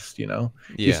best, you know?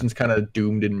 Yeah. Houston's kind of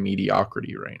doomed in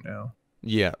mediocrity right now.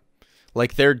 Yeah.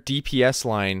 Like, their DPS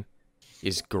line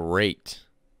is great.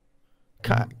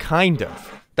 Kind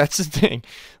of. That's the thing.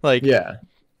 Like, yeah.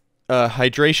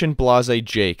 Hydration Blase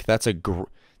Jake. That's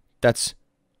that's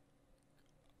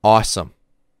awesome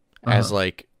as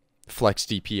like flex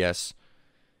DPS.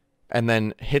 And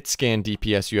then hit scan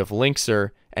DPS, you have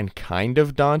Linkser and kind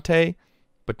of Dante,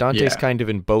 but Dante's kind of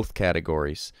in both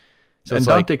categories. So and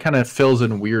Dante kind of fills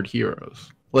in weird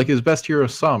heroes. Like, his best hero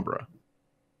is Sombra.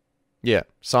 Yeah,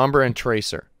 Sombra and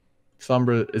Tracer.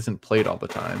 Sombra isn't played all the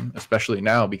time, especially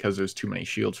now because there's too many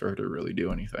shields for her to really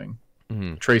do anything.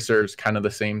 Mm-hmm. Tracer's kind of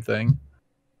the same thing.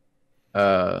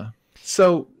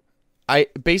 So I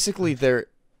basically they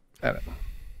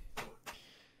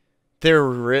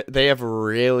have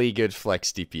really good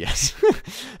flex DPS.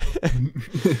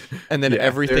 And then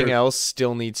everything else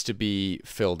still needs to be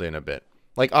filled in a bit.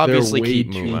 Like, obviously keep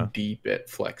Muma. Too deep at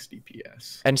flex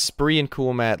DPS. And Spree and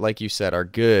Cool Matt, like you said, are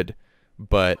good,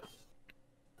 but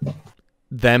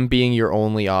them being your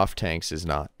only off tanks is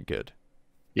not good.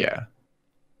 Yeah.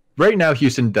 Right now,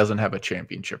 Houston doesn't have a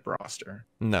championship roster.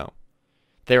 No.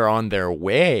 They're on their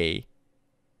way.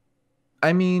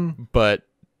 I mean, but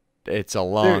it's a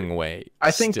long way.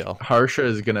 I think still. Harsha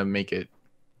is going to make it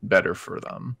better for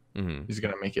them. Mm-hmm. He's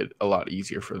going to make it a lot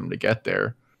easier for them to get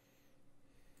there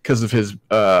because of his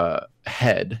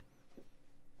head.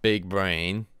 Big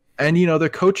brain. And, you know, their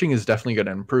coaching is definitely going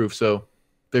to improve. So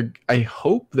I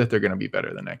hope that they're going to be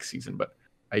better the next season, but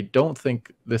I don't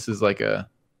think this is like a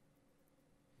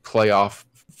playoff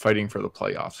fighting for the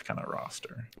playoffs kind of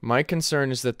roster. My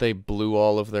concern is that they blew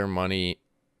all of their money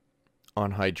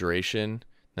on hydration,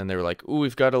 and they were like, "Ooh,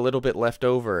 we've got a little bit left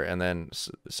over," and then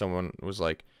someone was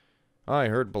like, "Oh, I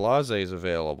heard Blase is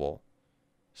available,"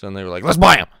 so then they were like, "Let's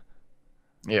buy him."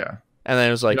 Yeah, and then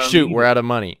it was like, "Shoot, we're out of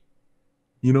money."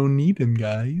 You don't need him,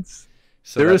 guys.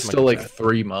 So there is still like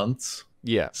 3 months.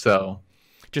 Yeah. So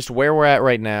just where we're at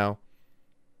right now,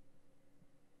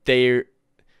 they're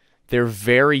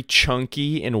very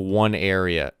chunky in one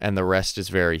area, and the rest is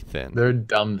very thin. They're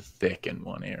dumb thick in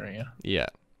one area. Yeah.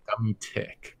 Dummy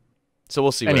tick. So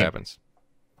we'll see what happens.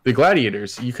 The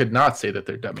Gladiators, you could not say that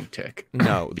they're dummy tick.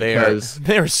 No,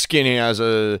 they're skinny as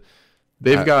a...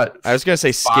 They've got... I was going to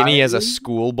say skinny as a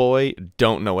schoolboy.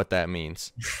 Don't know what that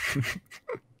means.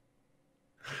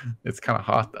 It's kind of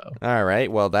hot, though. All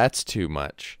right. Well, that's too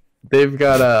much. They've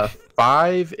got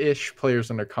 5-ish players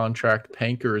under contract.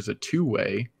 Panker is a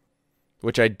 2-way.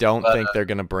 Which I don't think they're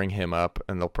going to bring him up,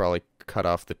 and they'll probably cut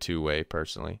off the 2-way,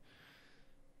 personally.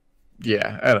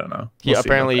 Yeah, I don't know.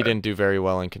 Apparently he didn't do very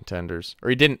well in contenders. Or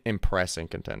he didn't impress in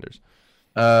contenders.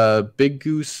 Big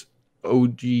Goose,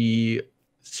 OG,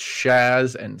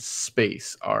 Shaz, and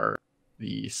Space are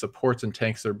the supports and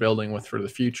tanks they're building with for the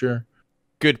future.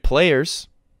 Good players.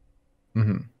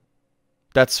 Mm-hmm.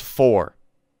 That's 4.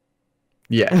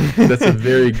 Yeah, that's a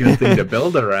very good thing to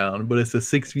build around, but it's a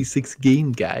 6v6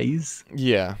 game, guys.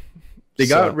 Yeah. They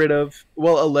got rid of...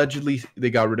 Well, allegedly, they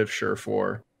got rid of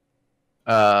Surefour.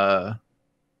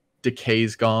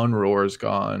 Decay's gone, Roar's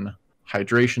gone,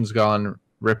 Hydration's gone,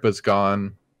 Ripa's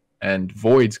gone, and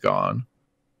Void's gone.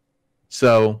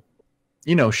 So,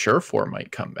 you know, Surefour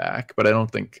might come back, but I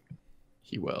don't think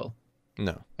he will.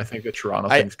 No. I think the Toronto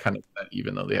thing's kind of that,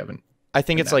 even though they haven't. I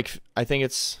think it's like, I think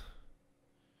it's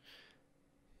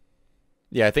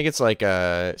like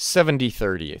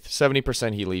 70-30.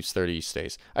 70% he leaves, 30 he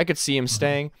stays. I could see him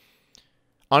staying.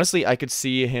 Honestly, I could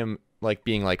see him like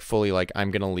being like fully like, I'm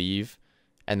going to leave.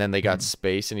 And then they got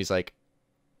space and he's like,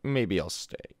 maybe I'll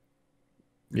stay.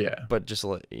 Yeah. But just,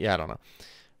 yeah, I don't know.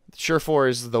 Surefour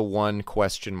is the one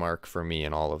question mark for me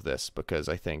in all of this, because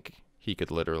I think he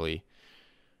could literally...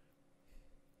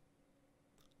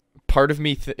 Part of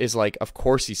me is like, of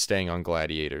course he's staying on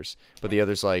Gladiators, but the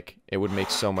other's like, it would make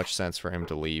so much sense for him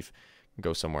to leave and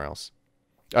go somewhere else.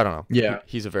 I don't know. Yeah.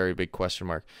 He's a very big question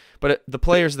mark. But the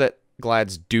players that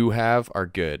Glads do have are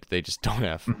good. They just don't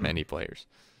have many players.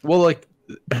 Well, like,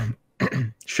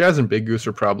 Shaz and Big Goose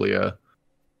are probably a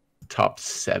top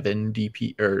 7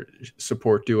 DP or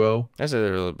support duo. I'd say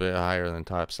they're a little bit higher than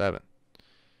top 7.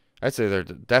 I'd say they're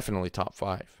definitely top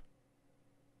 5.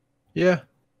 Yeah.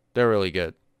 They're really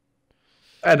good.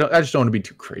 I just don't want to be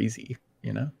too crazy,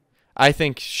 you know? I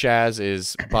think Shaz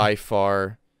is by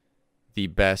far the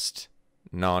best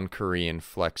non-Korean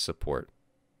flex support.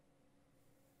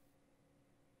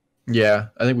 Yeah,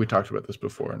 I think we talked about this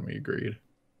before and we agreed.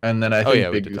 And then I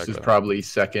think Big Goose is probably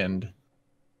second,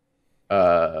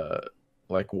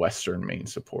 like Western main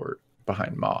support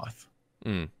behind Moth.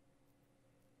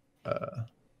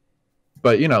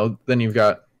 But you know, then you've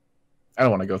got. I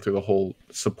don't want to go through the whole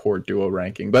support duo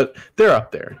ranking, but they're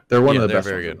up there. They're one of the best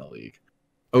ones in the league.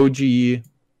 OG,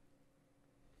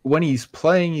 when he's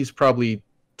playing, he's probably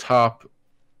top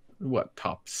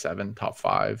 7, top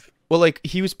 5. Well, like,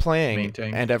 he was playing,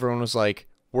 and everyone was like,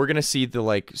 we're going to see the,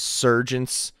 like,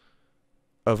 surgence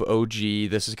of OG.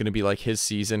 This is going to be, like, his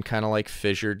season, kind of like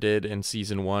Fissure did in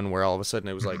Season 1, where all of a sudden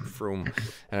it was, like, Froome.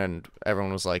 And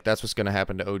everyone was like, that's what's going to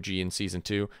happen to OG in Season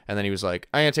 2. And then he was like,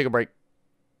 I'm going to take a break.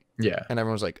 Yeah. And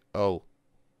everyone was like, oh,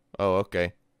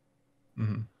 okay.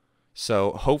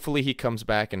 So hopefully he comes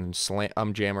back and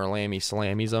Jammer Lammy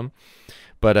slammies him.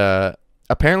 But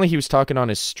apparently he was talking on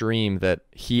his stream that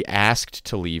he asked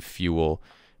to leave Fuel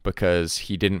because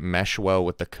he didn't mesh well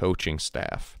with the coaching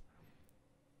staff.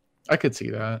 I could see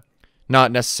that.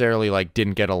 Not necessarily like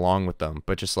didn't get along with them,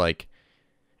 but just like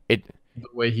it.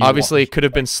 Obviously, it could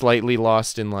have been slightly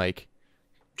lost in like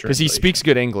because he speaks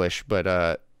good English,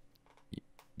 but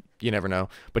you never know.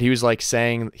 But he was like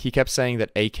he kept saying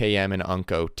that AKM and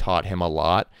Unko taught him a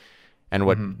lot, and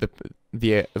what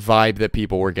the vibe that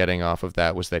people were getting off of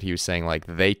that was that he was saying like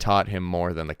they taught him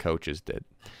more than the coaches did.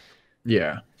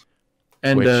 Yeah,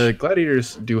 and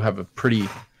Gladiators do have a pretty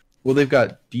well. They've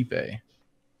got Deepe.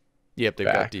 Yep, they've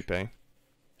got Deepe,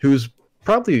 who's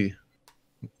probably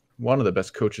one of the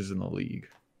best coaches in the league.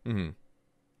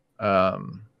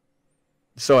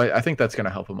 So I think that's going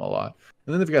to help him a lot.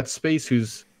 And then they've got Space,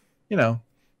 who's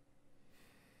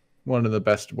one of the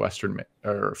best Western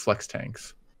or flex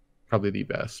tanks, probably the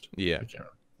best. Yeah, I can't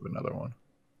remember another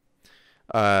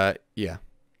one. Yeah,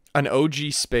 an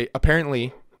OG Space.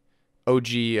 Apparently, OG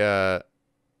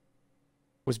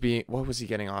what was he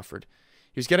getting offered?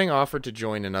 He was getting offered to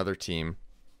join another team,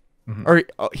 or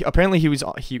apparently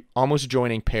he almost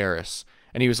joining Paris,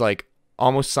 and he was like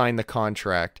almost signed the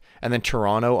contract, and then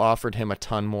Toronto offered him a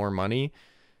ton more money.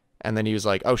 And then he was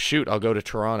like, oh, shoot, I'll go to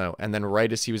Toronto. And then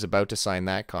right as he was about to sign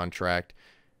that contract,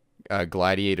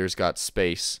 Gladiators got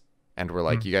Space and were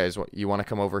like, you guys, you want to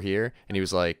come over here? And he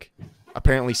was like,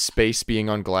 apparently Space being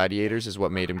on Gladiators is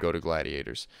what made him go to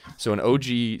Gladiators. So an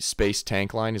OG Space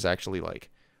tank line is actually like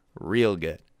real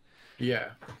good. Yeah.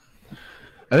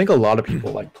 I think a lot of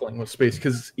people like playing with Space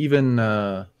because even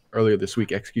earlier this week,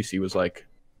 XQC was like,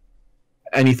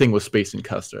 anything with Space and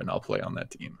Custer and I'll play on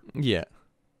that team. Yeah.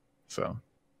 So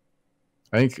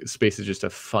I think Space is just a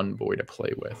fun boy to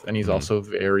play with, and he's also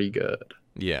very good.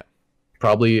 Yeah,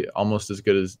 probably almost as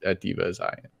good at Diva as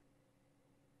I am.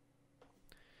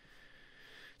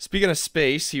 Speaking of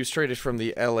Space, he was traded from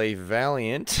the LA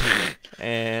Valiant,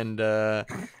 and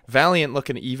Valiant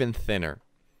looking even thinner.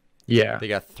 Yeah, they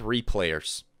got 3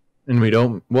 players, and we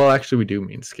don't. Well, actually, we do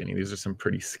mean skinny. These are some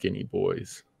pretty skinny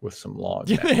boys with some long.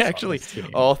 Yeah, they actually,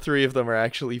 all 3 of them are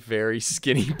actually very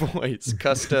skinny boys.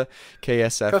 Custa,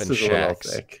 KSF, Custa's and Shax. A little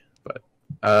thick,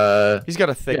 but he's got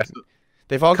a thick. Yeah,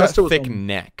 they've all got thick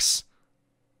necks.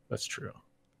 That's true.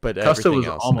 But Custa was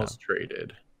almost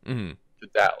traded to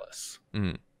Dallas.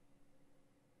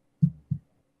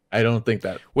 I don't think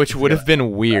that, which would have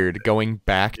been weird going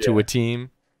back to a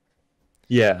team.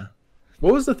 Yeah.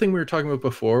 What was the thing we were talking about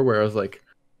before, where I was like,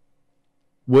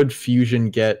 would Fusion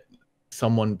get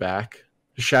someone back?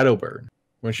 Shadowburn.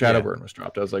 When Shadowburn was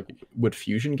dropped, I was like, would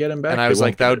Fusion get him back? And I was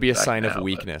like, that would be a sign of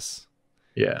weakness.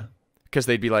 Yeah. because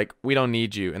they'd be like, we don't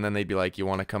need you, and then they'd be like, you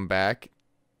want to come back?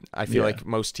 I feel like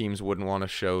most teams wouldn't want to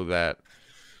show that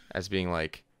as being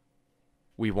like,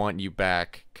 we want you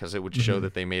back, because it would show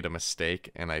that they made a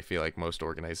mistake, and I feel like most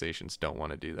organizations don't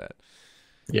want to do that.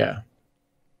 Yeah.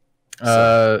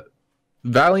 So,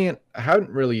 Valiant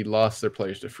haven't really lost their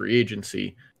players to free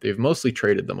agency. They've mostly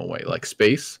traded them away, like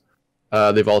Space.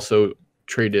 They've also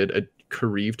traded a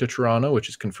Kareev to Toronto, which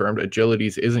is confirmed.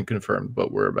 Agilities isn't confirmed,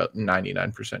 but we're about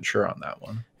 99% sure on that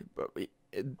one.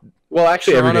 Well,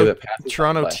 actually, Toronto, every day that passes,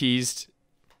 Toronto teased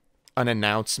an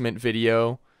announcement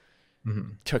video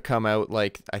to come out,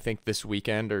 like, I think this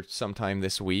weekend or sometime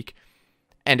this week,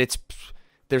 and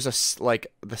there's a like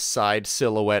the side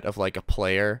silhouette of like a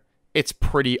player. It's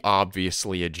pretty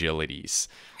obviously Agilities,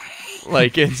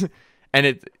 like it's and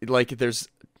it like there's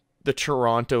the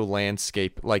Toronto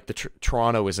landscape, like the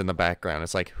Toronto is in the background.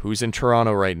 It's like, who's in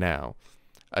Toronto right now?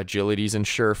 Agilities and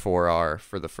Surefour are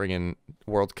for the friggin'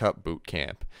 World Cup boot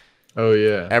camp. Oh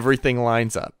yeah, everything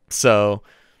lines up. So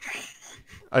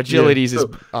Agilities is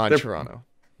on Toronto.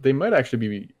 They might actually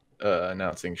be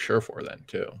announcing Surefour then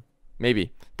too.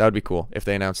 Maybe that would be cool if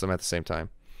they announced them at the same time.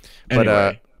 Anyway,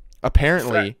 but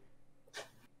apparently,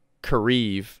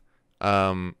 Kareev,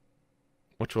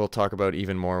 which we'll talk about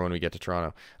even more when we get to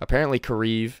Toronto. Apparently,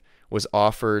 Kareev was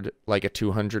offered like a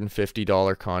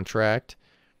 $250 contract.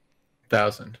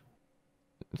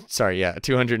 Sorry, yeah,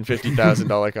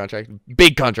 $250,000 contract,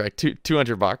 big contract,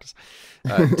 $200,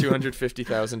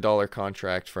 $250,000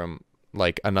 contract from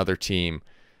like another team.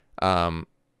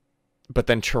 But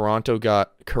then Toronto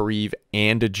got Kareev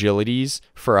and Agilities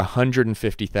for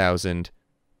 $150,000,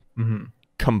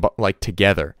 like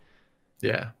together.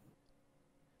 Yeah.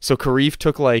 So Kareev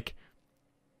took like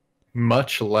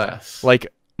much less, like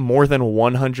more than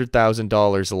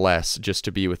 $100,000 less just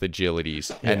to be with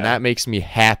Agilities, and that makes me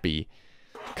happy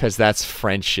because that's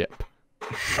friendship.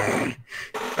 Anyway.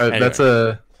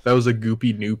 That was a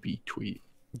Goopy Noopy tweet.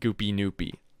 Goopy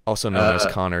Noopy, also known as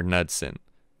Connor Knudsen.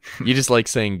 You just like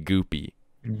saying goopy.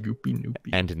 Goopy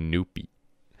Noopy. And Noopy.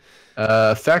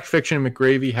 Fact Fiction and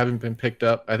McGravy haven't been picked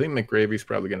up. I think McGravy's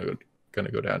probably gonna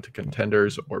go down to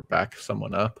Contenders or back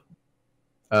someone up.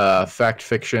 Fact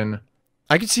Fiction.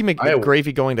 I could see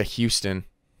McGravy going to Houston.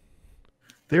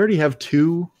 They already have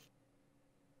two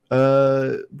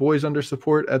boys under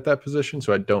support at that position,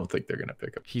 so I don't think they're gonna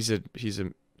pick up. He's a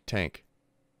tank.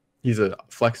 He's a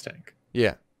flex tank.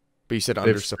 Yeah, but you said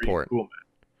under support. Cool,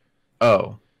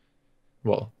 oh,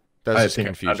 well, that's just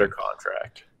confusion. Under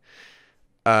contract.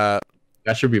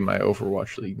 That should be my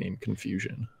Overwatch League name,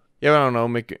 Confusion. Yeah, I don't know.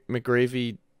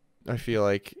 McGravy, I feel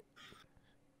like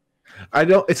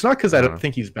it's not because I don't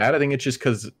think he's bad. I think it's just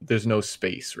because there's no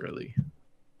space, really.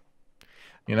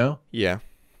 You know? Yeah.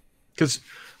 Because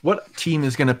what team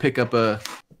is going to pick up a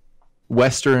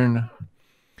Western?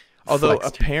 Although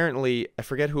apparently, I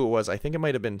forget who it was. I think it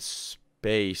might have been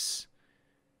Space.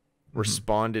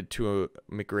 Responded to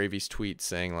McGravy's tweet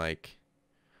saying like,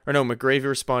 or no, McGravy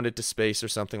responded to Space or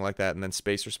something like that, and then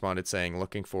Space responded saying,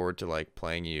 "Looking forward to like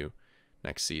playing you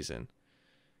next season."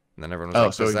 And then everyone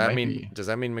was like, "Does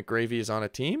that mean McGravy is on a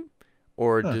team,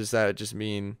 or does that just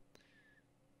mean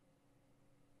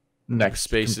next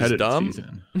Space is dumb?"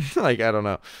 Like, I don't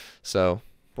know. So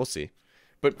we'll see.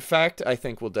 But Fact, I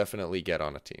think, will definitely get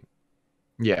on a team.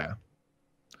 Yeah.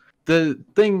 The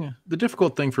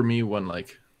difficult thing for me when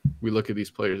like we look at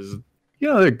these players is,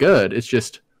 they're good. It's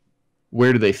just,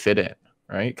 where do they fit in,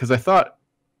 right? Because I thought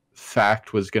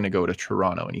Fact was going to go to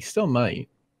Toronto, and he still might.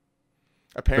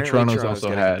 Apparently, Toronto's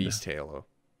also had Beast Halo.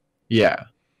 Yeah,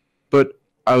 but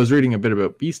I was reading a bit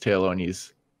about Beast Halo, and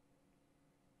he's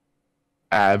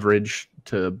average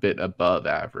to a bit above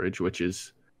average, which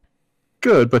is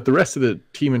good. But the rest of the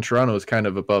team in Toronto is kind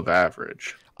of above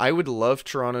average. I would love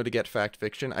Toronto to get Fact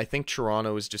Fiction. I think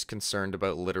Toronto is just concerned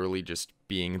about literally just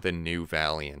being the new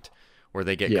Valiant, where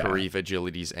they get Kareev,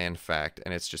 Agilities, and Fact,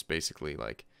 and it's just basically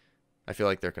like, I feel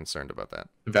like they're concerned about that.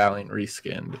 Valiant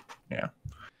reskinned, yeah.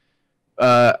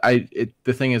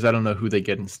 The thing is, I don't know who they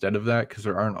get instead of that, because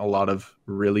there aren't a lot of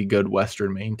really good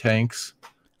Western main tanks.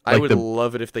 I would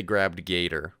love it if they grabbed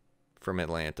Gator from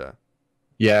Atlanta.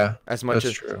 Yeah, as much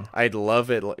as true. I'd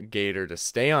love it Gator to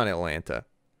stay on Atlanta,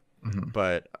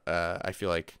 but I feel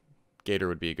like Gator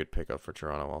would be a good pickup for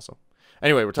Toronto also.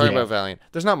 Anyway, we're talking about Valiant.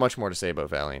 There's not much more to say about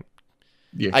Valiant.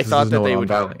 Yeah, I thought that they would.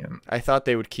 Valiant. I thought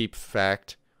they would keep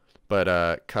Fact, but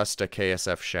Custa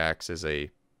KSF Shax is a.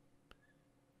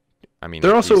 I mean,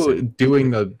 they're also doing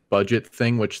the budget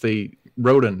thing, which they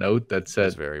wrote a note that said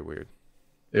it's very weird.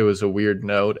 It was a weird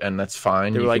note, and that's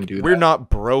fine. They were like, "We're not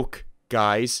broke,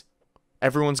 guys.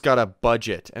 everyone's got a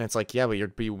budget, and it's like, yeah, but you're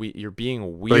being But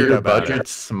weird your about it.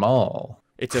 budget's small.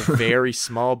 It's a very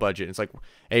small budget. It's like,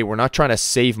 hey, we're not trying to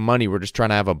save money. We're just trying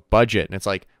to have a budget. And it's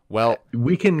like, well,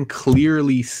 We can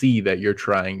clearly see that you're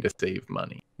trying to save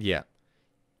money. yeah.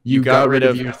 You got rid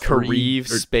of your three- Kareev,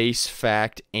 Space,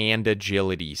 Fact, and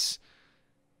Agilities.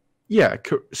 Yeah,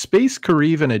 Space,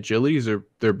 Kareev, and Agilities are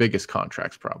their biggest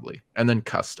contracts probably, and then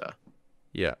Custa.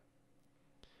 Yeah.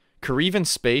 Kareev and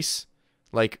Space,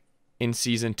 like in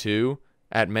season 2,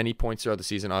 at many points throughout the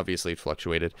season, obviously it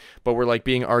fluctuated, but were like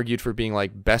being argued for being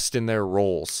like best in their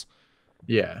roles.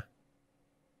 Yeah.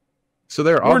 So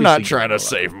they're We're not obviously trying to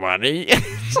getting a lot. save money.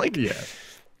 It's like, Yeah.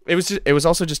 it was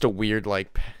also just a weird,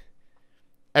 like,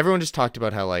 everyone just talked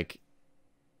about how like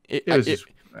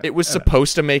it was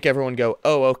supposed to make everyone go,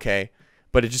 oh, okay,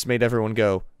 but it just made everyone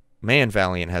go, man,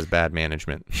 Valiant has bad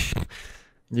management.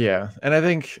 Yeah, and I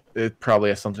think it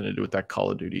probably has something to do with that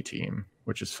Call of Duty team,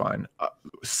 which is fine.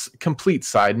 Complete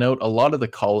side note: a lot of the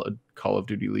Call of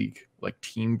Duty League like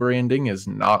team branding is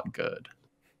not good.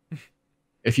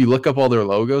 If you look up all their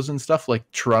logos and stuff, like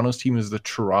Toronto's team is the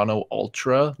Toronto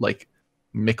Ultra, like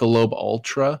Michelob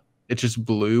Ultra. It's just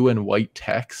blue and white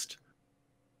text.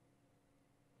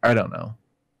 I don't know.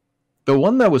 The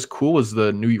one that was cool was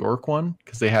the New York one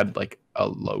because they had like a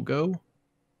logo.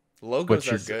 Logos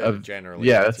Which are is good generally.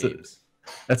 yeah, for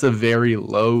that's a very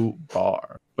low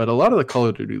bar. But a lot of the Call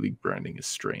of Duty League branding is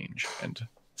strange and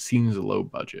seems low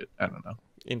budget. I don't know.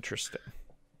 Interesting.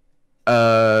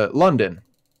 London.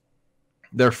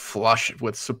 They're flush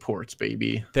with supports,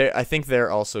 baby. I think they're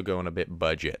also going a bit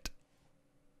budget.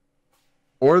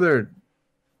 Or they're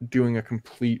doing a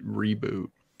complete reboot.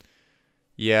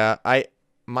 Yeah,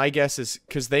 my guess is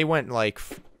because they went like,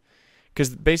 because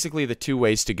basically the two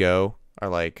ways to go are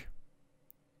like,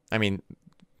 I mean,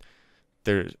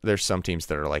 there's some teams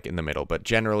that are like in the middle, but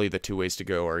generally the two ways to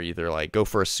go are either like go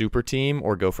for a super team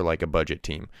or go for like a budget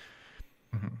team.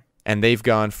 Mm-hmm. And they've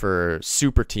gone for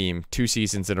super team 2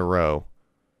 seasons in a row,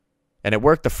 and it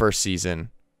worked the first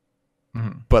season,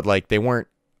 Mm-hmm. but like they weren't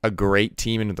a great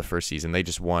team into the first season. They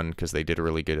just won because they did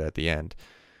really good at the end.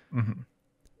 Mm-hmm.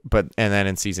 And then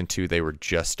in season 2 they were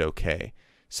just okay.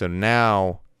 So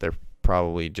now they're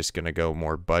probably just gonna go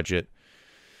more budget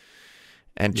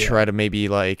and try to maybe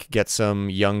like get some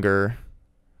younger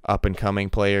up and coming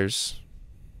players.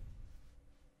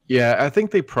 Yeah, I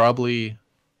think they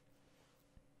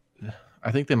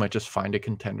might just find a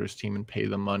contenders team and pay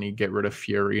the money, get rid of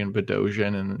Fury and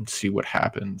Bedosian, and see what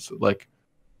happens. Like,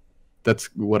 that's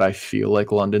what I feel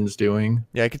like London's doing.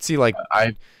 Yeah, I could see like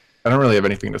I don't really have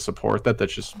anything to support that.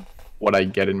 That's just what I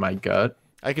get in my gut.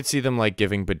 I could see them like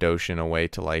giving Bedosian away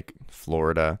to like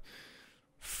Florida.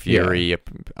 Fury,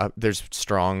 there's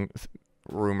strong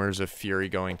rumors of Fury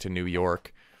going to New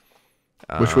York,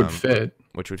 Which would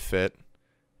fit.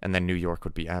 And then New York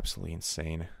would be absolutely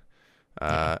insane.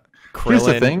 Krillin, Here's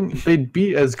the thing: they'd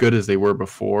be as good as they were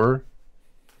before,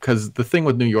 because the thing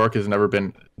with New York has never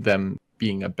been them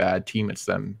being a bad team; it's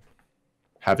them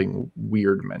having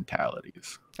weird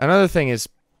mentalities. Another thing is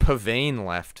Pavane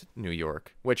left New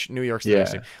York, which New York's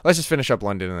interesting. Let's just finish up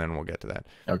London and then we'll get to that.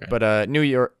 Okay. But New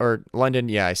York or London,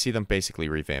 yeah, I see them basically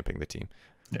revamping the team.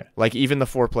 Yeah. Like even the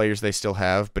 4 players they still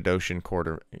have, Bedosian,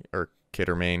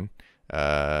 Kittermain,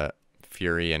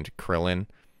 Fury, and Krillin.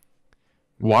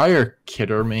 Why are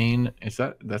Kittermain?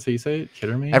 That's how you say it?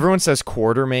 Kittermain? Everyone says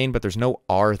Quartermain, but there's no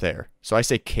R there. So I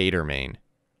say Catermain.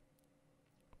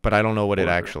 But I don't know what it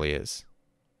actually is.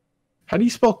 How do you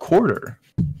spell quarter?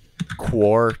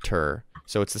 Quarter.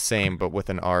 So it's the same, but with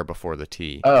an R before the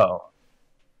T. Oh.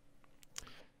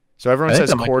 So everyone I think says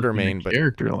that might just be Quartermain, the but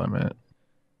character limit.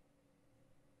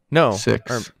 no.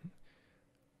 6.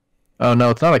 Oh no,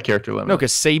 it's not a character limit. No,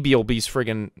 because Sabiel B's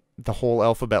friggin' the whole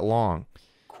alphabet long.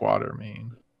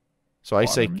 Quatermain. So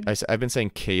I've been saying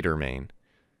Catermain,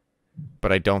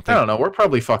 but I don't think. I don't know. We're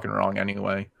probably fucking wrong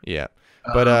anyway. Yeah,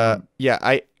 but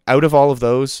out of all of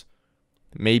those,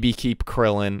 maybe keep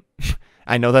Krillin.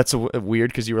 I know that's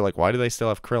weird because you were like, why do they still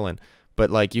have Krillin?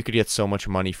 But like, you could get so much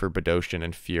money for Bedosian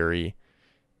and Fury.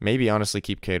 Maybe honestly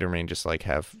keep Catermain, just like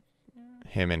have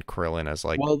him and Krillin as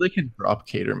like. Well, they can drop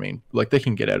Catermain. Like they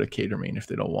can get out of Catermain if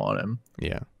they don't want him.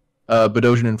 Yeah.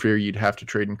 Bedosian and Fury, you'd have to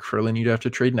trade, and Krillin, you'd have to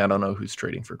trade, and I don't know who's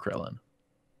trading for Krillin.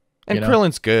 And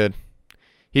Krillin's good.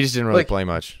 He just didn't really play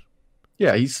much.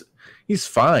 Yeah, he's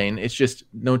fine. It's just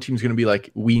no team's gonna be like,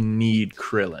 we need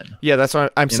Krillin. Yeah, that's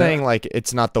what I'm saying. Like,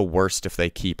 it's not the worst if they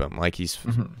keep him. Like he's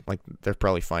like they're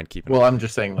probably fine keeping him. Well, I'm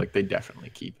just saying like they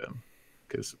definitely keep him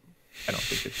because I don't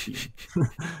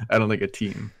think a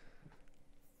team.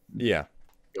 Yeah,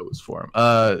 goes for him.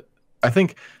 I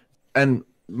think, and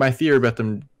my theory about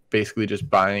them basically just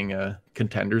buying a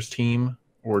contenders team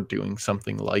or doing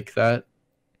something like that.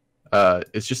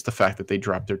 It's just the fact that they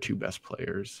dropped their 2 best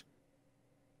players.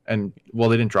 And, well,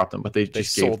 they didn't drop them, but they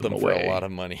just gave them away. For a lot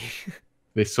of money.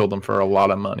 They sold them for a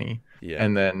lot of money. Yeah.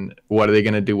 And then what are they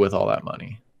going to do with all that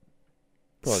money?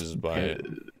 Probably just buy it.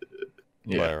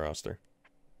 Buy a roster.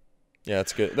 Yeah,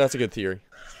 that's good. That's a good theory.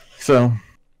 So,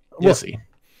 we'll see.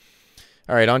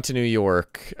 All right, on to New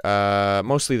York.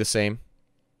 Mostly the same.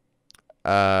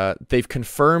 They've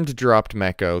confirmed dropped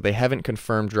Mecco. They haven't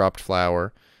confirmed dropped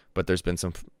Flower, but there's been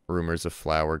some rumors of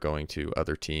Flower going to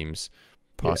other teams,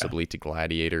 possibly to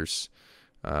Gladiators,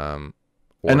 or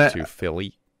to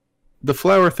Philly. The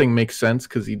Flower thing makes sense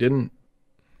because he didn't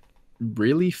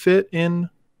really fit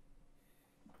in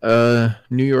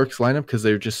New York's lineup because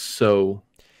they were just so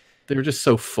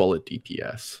full at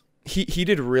DPS. He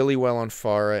did really well on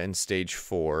Pharah in stage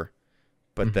 4,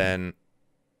 but then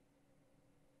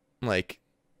like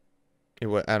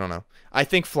I don't know. I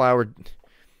think Flower,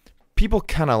 people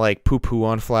kind of like poo-poo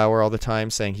on Flower all the time,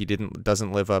 saying he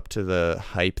doesn't live up to the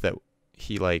hype that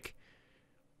he like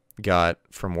got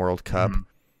from World Cup.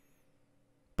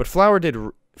 But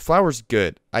Flower's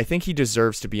good. I think he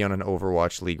deserves to be on an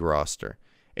Overwatch League roster.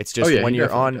 It's just when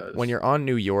you're on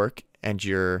New York and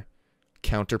your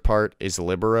counterpart is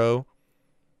Libero,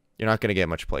 you're not going to get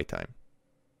much playtime.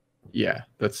 Yeah,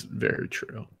 that's very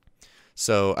true.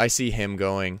 So I see him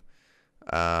going.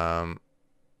 Mecco's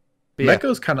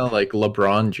kind of like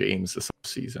LeBron James this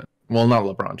offseason. Well, not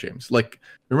LeBron James. Like,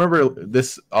 remember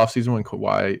this offseason when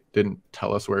Kawhi didn't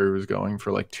tell us where he was going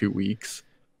for like 2 weeks?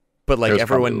 But like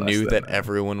everyone knew that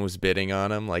everyone was bidding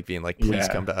on him, like being like, please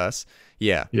come to us.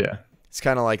 Yeah. Yeah. It's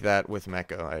kind of like that with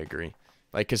Mecco, I agree.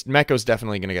 Like, because Mecco's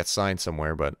definitely going to get signed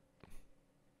somewhere, but...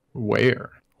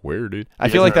 Where, dude? I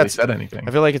feel like that's... said anything.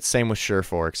 I feel like it's same with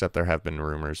Surefour, except there have been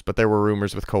rumors. But there were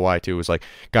rumors with Kawhi, too. It was like,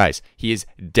 guys, he is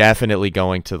definitely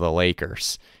going to the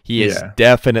Lakers. He is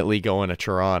definitely going to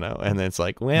Toronto. And then it's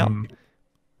like, well,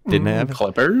 didn't happen.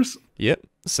 Clippers? Yep.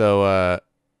 So, I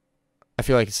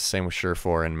feel like it's the same with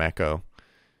Surefour and Mecco.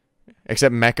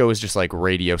 Except Mecco is just like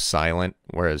radio silent,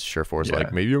 whereas Surefour is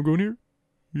like, maybe I'm going here.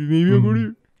 Maybe I'm going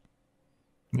here.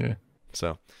 Yeah.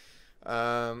 So,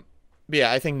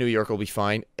 yeah, I think New York will be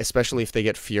fine, especially if they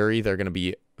get Fury. They're going to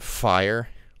be fire.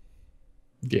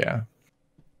 Yeah.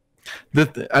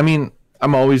 I mean,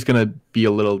 I'm always going to be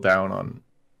a little down on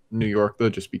New York, though,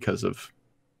 just because of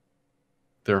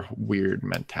their weird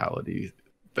mentality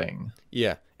thing.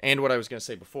 Yeah. And what I was going to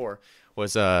say before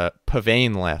was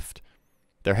Pavane left,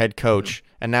 their head coach,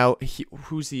 and now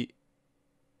who's he?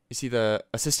 Is he the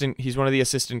assistant? He's one of the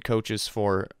assistant coaches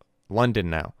for London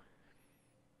now.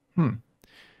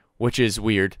 Which is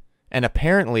weird. And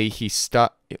apparently he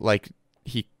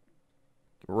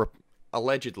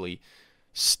allegedly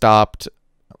stopped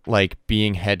like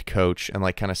being head coach and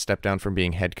like kind of stepped down from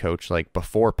being head coach like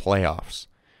before playoffs.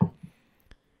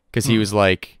 Because he was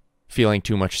like feeling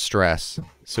too much stress,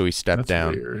 so he stepped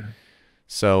down. Weird.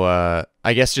 So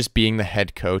I guess just being the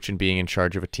head coach and being in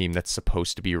charge of a team that's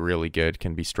supposed to be really good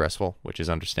can be stressful, which is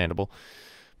understandable.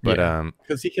 But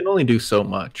because he can only do so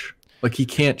much. Like, he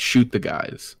can't shoot the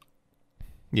guys.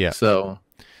 Yeah. So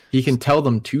he can tell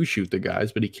them to shoot the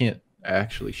guys, but he can't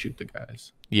actually shoot the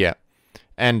guys. Yeah.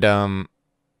 And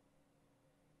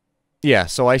yeah,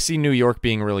 so I see New York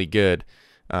being really good.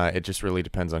 It just really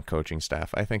depends on coaching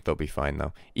staff. I think they'll be fine,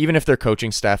 though. Even if their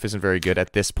coaching staff isn't very good,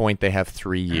 at this point, they have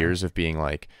 3 years of being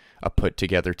like a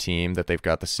put-together team that they've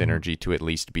got the synergy to at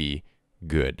least be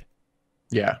good.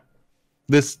 Yeah.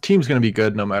 This team's going to be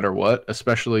good no matter what,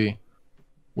 especially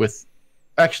with...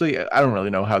 Actually, I don't really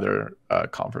know how their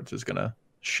conference is going to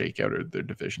shake out or their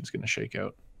division's going to shake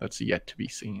out. That's yet to be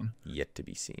seen. Yet to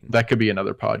be seen. That could be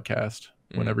another podcast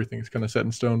when everything's kind of set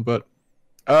in stone. But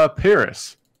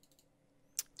Paris...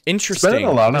 Interesting.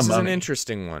 A lot this of is money. An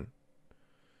interesting one.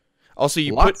 Also,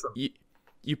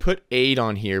 you put Aid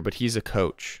on here, but he's a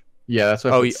coach. Yeah, that's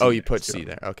what. You put C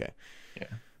there. Okay.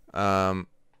 Yeah.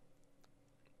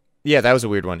 Yeah, that was a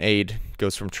weird one. Aid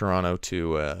goes from Toronto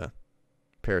to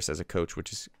Paris as a coach,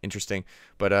 which is interesting.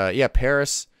 But yeah,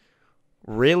 Paris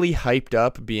really hyped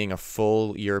up being a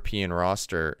full European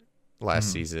roster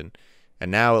last season,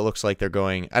 and now it looks like they're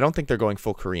going. I don't think they're going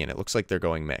full Korean. It looks like they're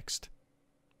going mixed.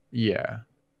 Yeah.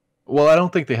 Well, I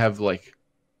don't think they have like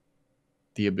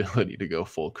the ability to go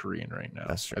full Korean right now.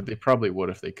 That's true. They probably would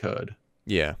if they could.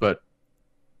 Yeah. But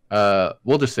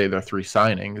we'll just say their 3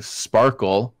 signings.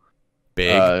 Sparkle.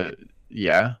 Big.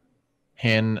 Yeah.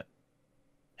 Hanbin.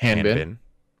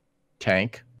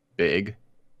 Tank. Big.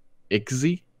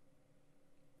 Ixzy.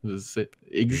 Is it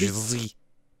Ixzy?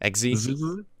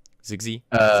 Zigzy.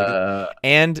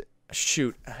 And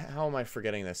shoot, how am I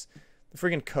forgetting this? The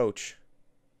friggin' coach.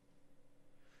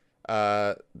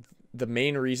 The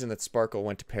main reason that Sparkle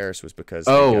went to Paris was because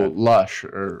Lush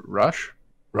or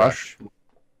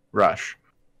Rush.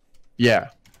 Yeah.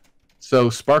 So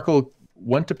Sparkle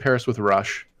went to Paris with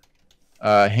Rush.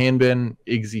 Hanbin,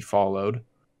 Iggy followed.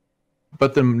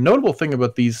 But the notable thing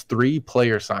about these 3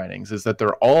 player signings is that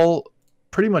they're all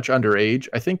pretty much underage.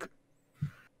 I think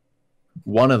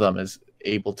one of them is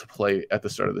able to play at the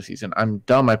start of the season. I'm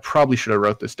dumb. I probably should have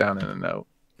wrote this down in a note.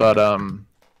 But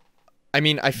I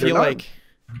mean, I feel like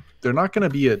they're not going to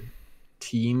be a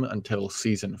team until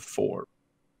season 4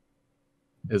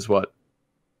 is what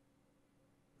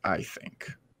I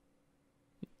think.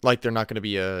 Like they're not going to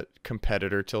be a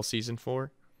competitor till season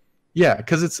 4? Yeah,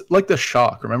 because it's like the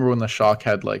Shock. Remember when the Shock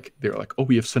had like, they were like, oh,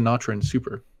 we have Sinatra and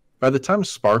Super. By the time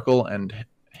Sparkle and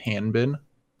Hanbin,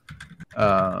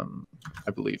 I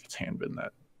believe it's Hanbin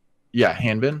that, yeah,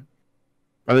 Hanbin.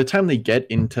 By the time they get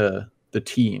into the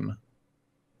team,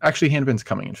 actually Hanbin's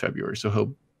coming in February, so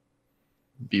he'll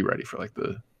be ready for like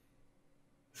the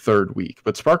 3rd week.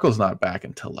 But Sparkle's not back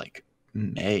until like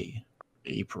May,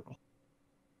 April,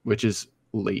 which is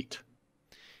late.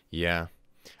 Yeah.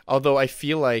 Although I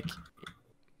feel like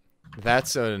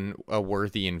that's a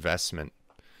worthy investment.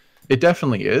 It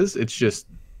definitely is. It's just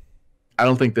I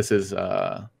don't think this is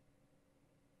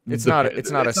it's not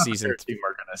a season team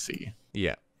we're gonna see.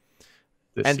 Yeah.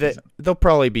 And they'll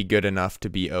probably be good enough to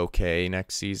be okay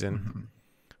next season. Mm-hmm.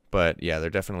 But yeah, they're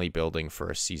definitely building for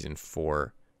a season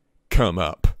 4 come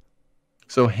up.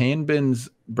 So Hanbin's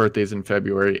birthday's in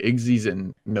February, Iggy's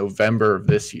in November of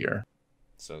this year.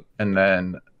 And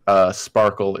then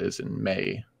Sparkle is in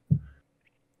May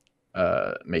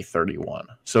 31.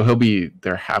 So he'll be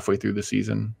there halfway through the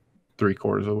season,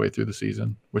 3/4 of the way through the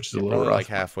season, which is a little rough. Like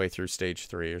halfway through stage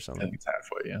 3 or something. I think it's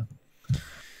halfway, yeah.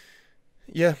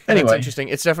 Yeah, anyway, that's interesting.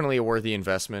 It's definitely a worthy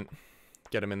investment.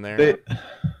 Get him in there.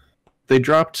 They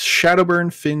dropped Shadowburn,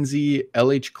 Finzi,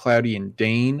 LH Cloudy, and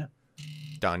Dane.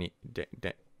 Danye.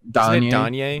 Danye.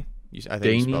 Danye? I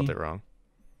think you spelled it wrong.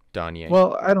 Danye.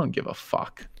 Well, I don't give a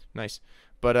fuck. Nice.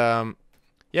 But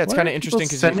yeah, it's kind of interesting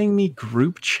because sending me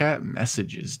group chat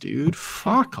messages, dude.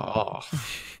 Fuck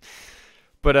off.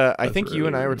 But I think really you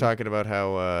and I were talking about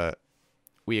how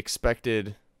we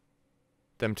expected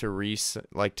them to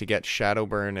to get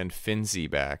Shadowburn and Finzi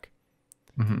back.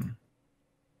 Mm-hmm.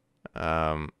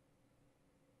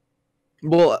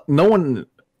 Well, no one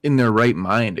in their right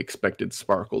mind expected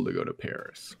Sparkle to go to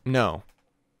Paris. No.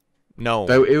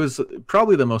 It was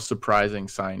probably the most surprising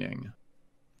signing.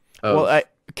 Well,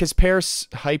 because Paris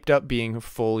hyped up being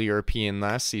full European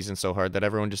last season so hard that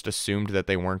everyone just assumed that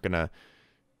they weren't going to...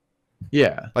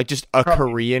 Yeah. Like, just a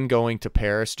Korean going to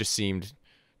Paris just seemed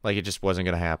like it just wasn't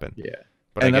going to happen. Yeah.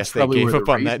 But I guess they gave up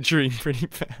on that dream pretty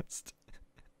fast.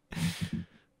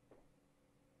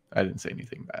 I didn't say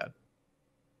anything bad.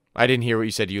 I didn't hear what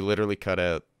you said. You literally cut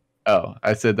out. Oh,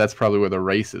 I said that's probably where the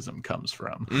racism comes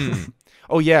from.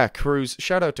 Oh, yeah, Cruz.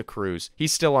 Shout out to Cruz.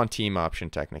 He's still on team option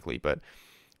technically, but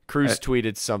Cruz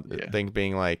tweeted something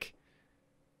being like,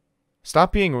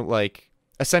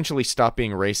 essentially stop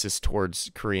being racist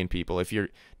towards Korean people. If you're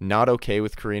not okay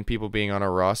with Korean people being on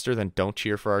our roster, then don't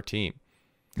cheer for our team.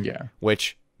 Yeah.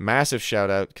 Which, massive shout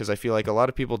out, because I feel like a lot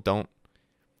of people don't.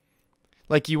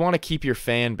 Like, you want to keep your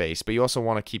fan base, but you also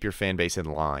want to keep your fan base in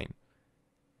line.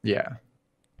 Yeah.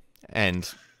 And,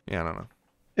 yeah, I don't know.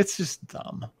 It's just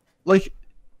dumb. Like,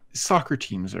 soccer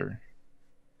teams are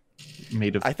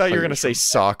made of... I thought you were going to say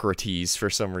Socrates for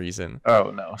some reason.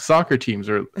 Oh, no. Soccer teams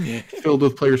are filled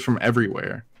with players from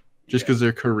everywhere. Just because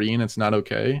they're Korean, it's not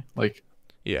okay? Like,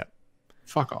 yeah.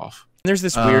 Fuck off. There's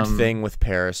this weird thing with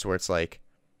Paris where it's like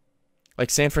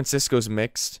San Francisco's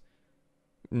mixed.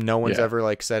 No one's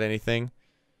ever, said anything.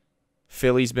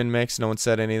 Philly's been mixed. No one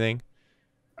said anything.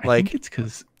 I think it's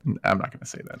because... I'm not going to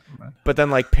say that. But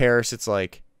then, Paris, it's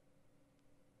like...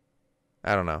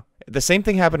 I don't know. The same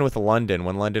thing happened with London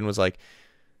when London was like,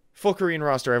 full Korean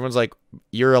roster. Everyone's like,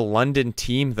 you're a London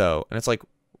team, though. And it's like,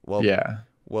 well...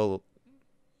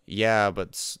 Yeah,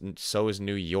 but so is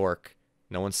New York.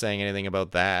 No one's saying anything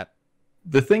about that.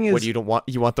 The thing is... What,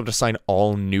 you want them to sign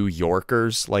all New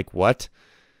Yorkers? Like, what?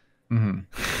 Mm-hmm.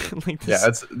 Yeah,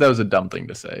 that was a dumb thing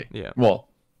to say. Yeah. Well,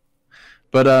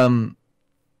 but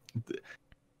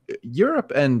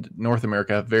Europe and North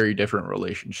America have very different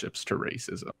relationships to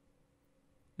racism.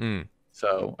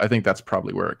 So I think that's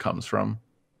probably where it comes from.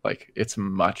 I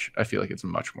feel like it's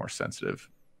much more sensitive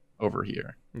over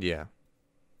here. Yeah,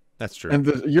 that's true. And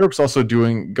Europe's also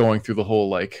going through the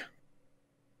whole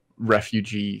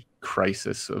refugee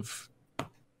crisis of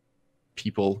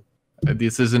people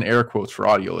this is in air quotes for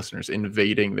audio listeners,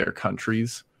 invading their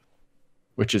countries,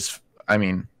 which is, I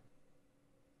mean,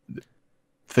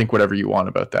 think whatever you want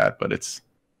about that, but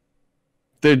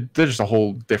they're just a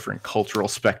whole different cultural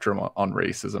spectrum on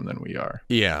racism than we are.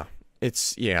 Yeah.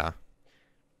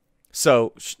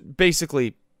 So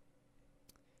basically,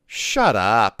 shut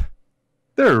up.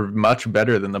 They're much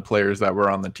better than the players that were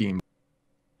on the team.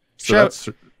 So that's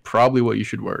probably what you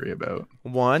should worry about.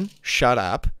 1, shut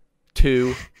up.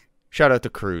 2, shout out to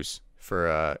Cruz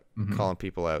for calling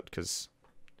people out, because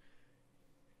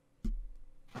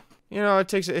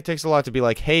it takes a lot to be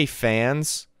like, hey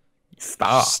fans,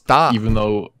 stop, even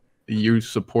though you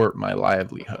support my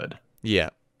livelihood. Yeah.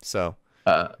 So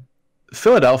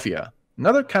Philadelphia,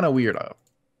 another kind of weirdo.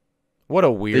 What a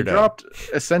weirdo. They dropped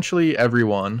essentially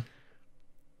everyone.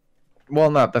 Well,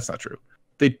 that's not true.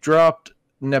 They dropped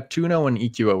Neptuno and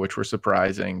EQO, which were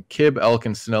surprising. Kib, Elk,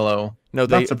 and Snillo. No,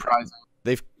 not surprising.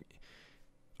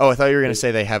 I thought you were going to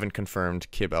say they haven't confirmed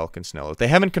Kib, Elk, and Snillo. They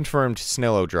haven't confirmed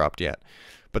Snillo dropped yet,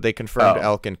 but they confirmed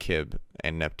Elk and Kib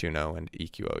and Neptuno and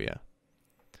EQO, yeah.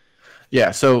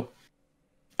 Yeah, so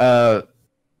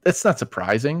it's not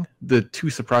surprising. The 2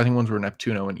 surprising ones were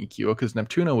Neptuno and EQO, because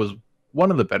Neptuno was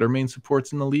one of the better main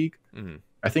supports in the league. Mm-hmm.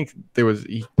 I think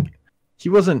he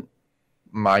wasn't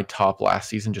my top last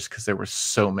season just because there were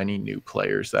so many new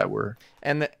players that were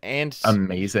and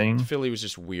amazing. Philly was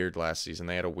just weird last season.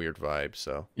 They had a weird vibe.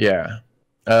 So yeah,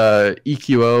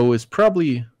 EQO is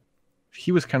probably,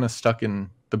 he was kind of stuck in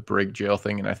the Brig jail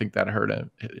thing, and I think that hurt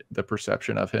the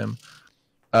perception of him.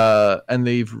 And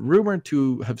they've rumored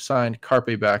to have signed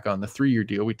Carpe back on the 3-year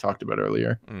deal we talked about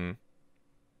earlier. Mm.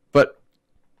 But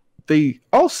they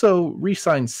also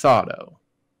re-signed Sato,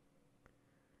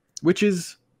 which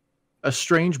is a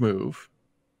strange move.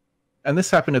 And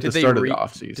this happened at the start of the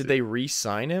offseason. Did they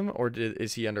re-sign him, or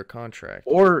is he under contract?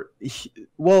 Or,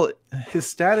 his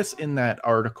status in that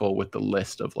article with the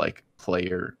list of like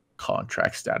player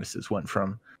contract statuses went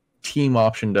from team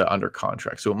option to under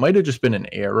contract. So it might have just been an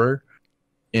error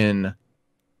in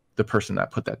the person that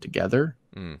put that together.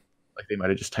 Mm. Like they might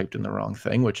have just typed in the wrong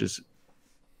thing, which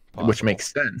Possible.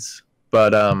 makes sense.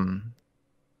 But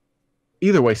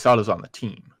either way, Sato's on the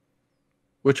team,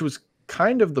 which was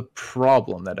kind of the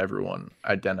problem that everyone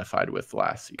identified with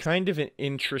last season. Kind of an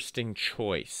interesting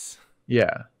choice.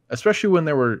 Yeah, especially when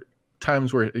there were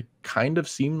times where it kind of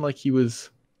seemed like he was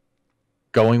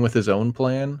going with his own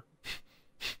plan.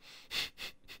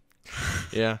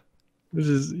 Yeah. Which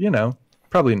is,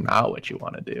 probably not what you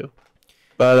want to do.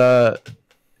 But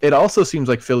it also seems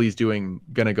like Philly's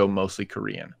gonna go mostly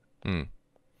Korean. Mm.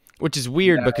 Which is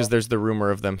weird because there's the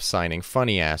rumor of them signing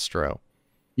Funny Astro.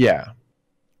 Yeah.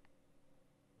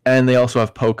 And they also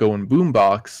have Poco and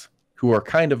Boombox, who are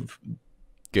kind of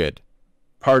good,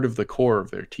 part of the core of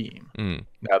their team. Mm.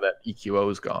 Now that EQO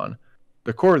is gone,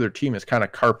 the core of their team is kind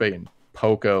of Carpe and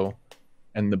Poco,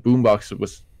 and the Boombox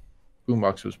was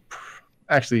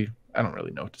actually, I don't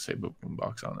really know what to say about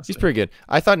Boombox, honestly. He's pretty good.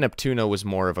 I thought Neptuno was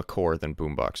more of a core than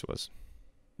Boombox was.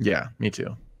 Yeah, me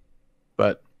too.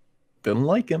 But didn't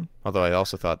like him. Although I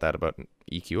also thought that about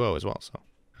EQO as well. So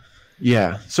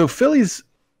yeah, so Philly's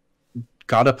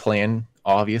got a plan,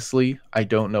 obviously. I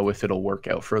don't know if it'll work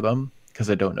out for them because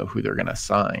I don't know who they're going to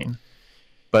sign.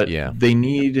 But yeah, they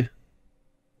need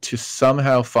to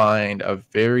somehow find a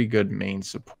very good main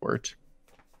support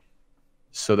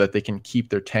so that they can keep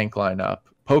their tank line up.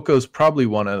 Poco's probably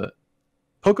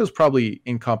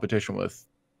in competition with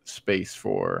Space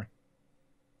for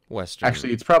Western.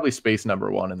 Actually, it's probably Space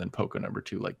number 1 and then Poco number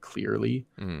 2, like clearly.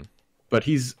 Mm. But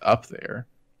he's up there.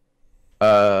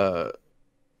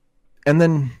 And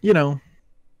then,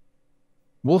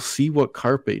 we'll see what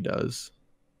Carpe does.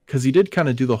 Because he did kind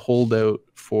of do the holdout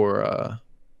for...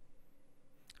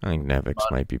 I think Nevix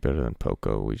might be better than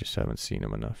Poco. We just haven't seen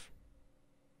him enough.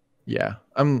 Yeah.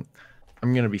 I'm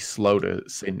going to be slow to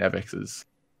say Nevix is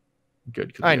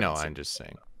good. I know, I'm just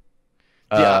saying.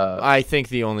 Yeah, I think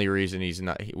the only reason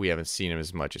we haven't seen him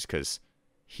as much is because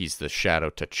he's the shadow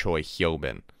to Choi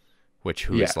Hyobin,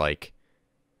 who is like,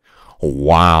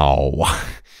 wow.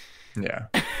 Yeah,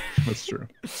 that's true.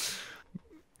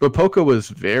 But Poco was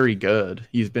very good.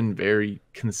 He's been very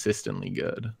consistently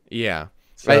good. Yeah.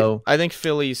 So I think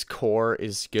Philly's core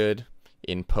is good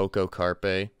in Poco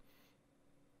Carpe.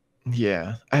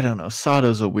 Yeah, I don't know.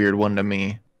 Sato's a weird one to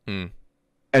me. Mm.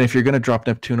 And if you're going to drop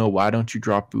Neptuno, why don't you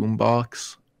drop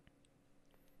Boombox?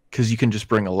 Because you can just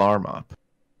bring Alarm up.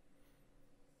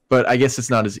 But I guess it's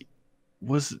not as...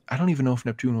 I don't even know if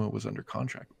Neptuno was under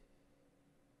contract.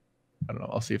 I don't know.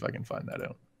 I'll see if I can find that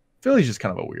out. Philly's just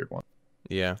kind of a weird one.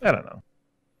 Yeah. I don't know.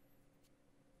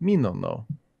 Me no no.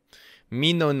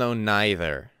 Me no no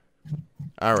neither.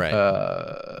 All right.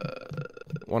 Uh,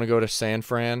 Want to go to San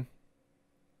Fran?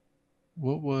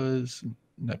 what was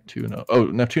Neptuno? Oh,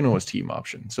 Neptuno was team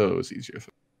option, so it was easier.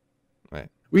 Right.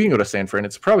 We can go to San Fran.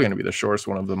 It's probably going to be the shortest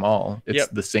one of them all. It's Yep.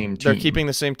 the same team. They're keeping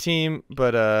the same team,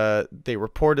 but they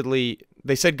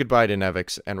said goodbye to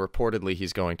Nevix, and reportedly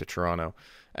he's going to Toronto.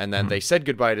 And then they said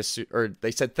goodbye to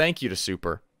they said thank you to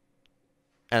Super,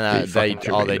 and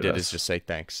all they did is just say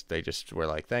thanks. They just were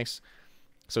like thanks,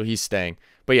 so he's staying.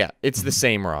 But yeah, it's the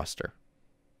same roster.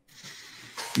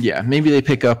 Yeah, maybe they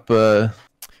pick up. Run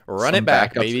it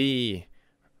back, backups. Baby.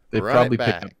 They Run probably it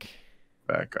back. pick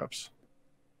up backups.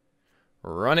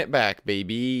 Run it back,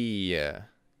 baby.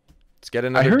 Let's get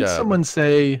another. I heard dub. someone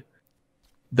say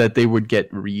that they would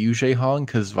get Ryu Jaehong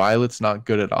because Violet's not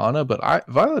good at Ana, but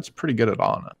Violet's pretty good at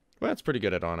Ana. Well, that's pretty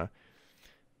good at Ana.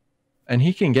 And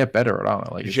he can get better at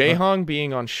Ana. Like Jaehong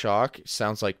being on Shock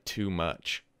sounds like too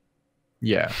much.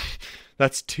 Yeah,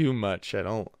 that's too much. I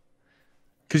don't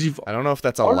know if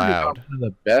that's One allowed. of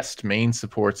the best main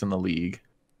supports in the league,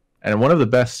 and one of the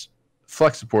best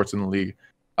flex supports in the league.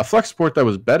 A flex support that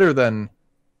was better than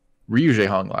Ryu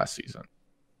Jaehong last season.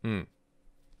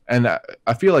 And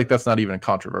I feel like that's not even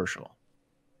controversial.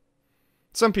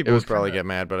 Some people would probably get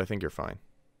mad, but I think you're fine.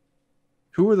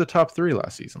 Who were the top 3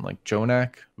 last season? Like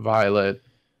Jonak, Violet.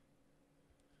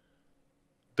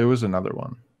 There was another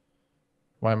one.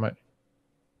 Why am I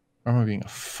being a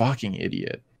fucking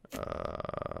idiot?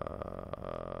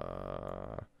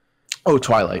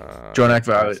 Twilight. Jonak,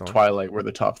 Violet, Twilight were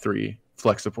the top 3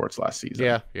 flex supports last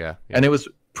season. Yeah. And it was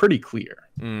pretty clear.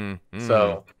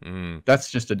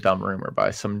 That's just a dumb rumor by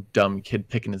some dumb kid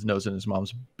picking his nose in his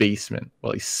mom's basement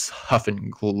while he's huffing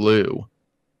glue.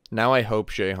 Now I hope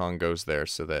Jaehong goes there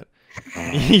so that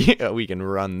we can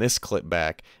run this clip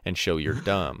back and show you're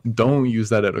dumb. Don't use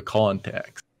that out of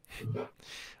context.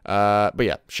 But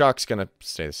yeah, Shock's going to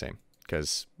stay the same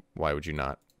because why would you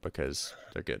not? Because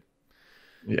they're good.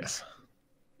 Yes.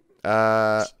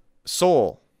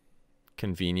 Seoul,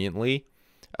 conveniently,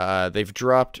 they've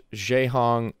dropped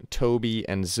Jaehong, Toby,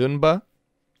 and Zunba.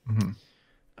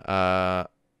 And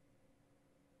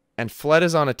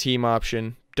Fletta's on a team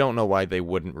option. Don't know why they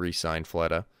wouldn't re-sign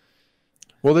Fletta.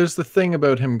 Well, there's the thing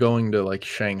about him going to like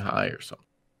Shanghai or something.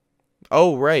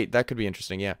 Oh, right. That could be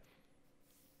interesting, yeah.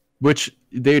 Which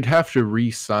they'd have to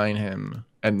re-sign him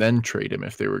and then trade him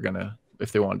if they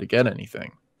wanted to get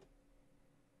anything.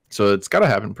 So it's got to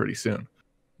happen pretty soon.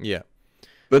 Yeah.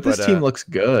 But this team looks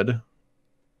good.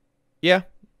 Yeah.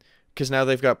 Because now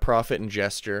they've got Profit and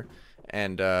Gesture.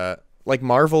 And like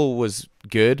Marvel was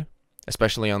good,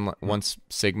 especially on once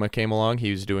Sigma came along.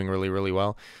 He was doing really, really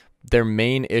well. Their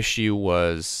main issue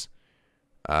was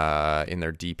in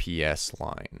their DPS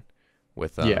line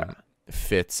with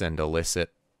Fitz and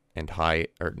Illicit and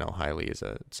Highly is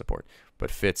a support,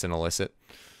 but Fitz and Illicit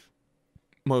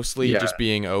mostly just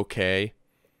being okay.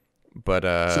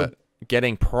 But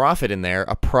getting Profit in there,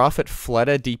 a Profit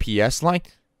Fletta DPS line,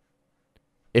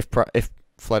 if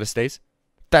Fletta stays,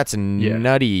 that's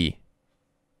nutty.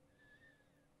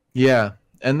 Yeah,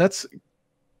 and that's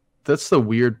the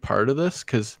weird part of this,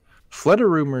 because Fletta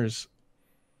rumors.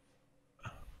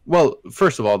 Well,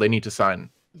 first of all, they need to sign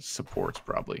supports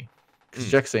probably, because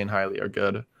Jexay and Highly are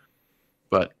good,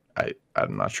 but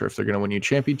I'm not sure if they're going to win you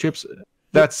championships.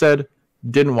 That said,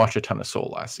 didn't watch a ton of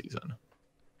Soul last season.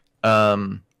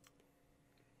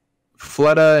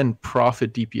 Fletta and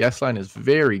Profit DPS line is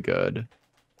very good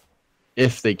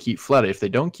if they keep Fletta. If they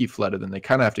don't keep Fletta, then they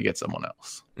kind of have to get someone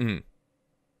else.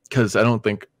 Because I don't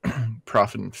think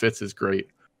Profit and Fitz is great,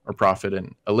 or Profit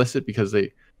and Illicit, because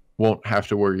they won't have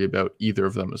to worry about either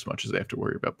of them as much as they have to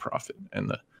worry about Profit.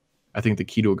 And I think the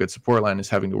key to a good support line is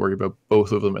having to worry about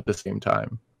both of them at the same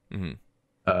time.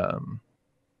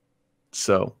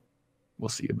 So we'll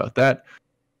see about that.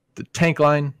 The tank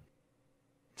line,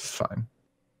 it's fine.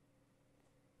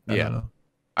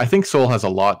 I think Soul has a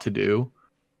lot to do.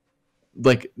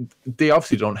 Like, they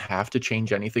obviously don't have to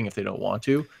change anything if they don't want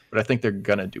to, but I think they're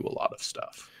gonna do a lot of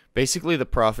stuff. Basically, the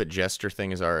Profit Gesture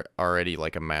thing is already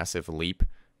like a massive leap.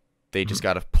 They just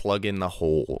got to plug in the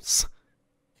holes.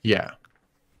 Yeah.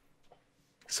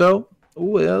 So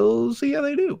we'll see how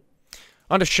they do.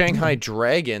 On to Shanghai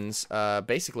Dragons.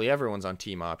 Basically, everyone's on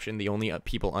team option. The only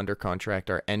people under contract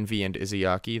are Envy and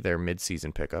Izayaki. They're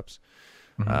mid-season pickups.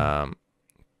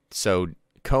 So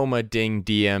Koma, Ding,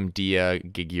 DM, Dia,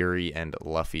 Gigiri, and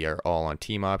Luffy are all on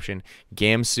team option.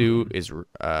 Gamsu is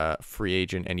free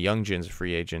agent, and Youngjin's a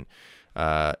free agent.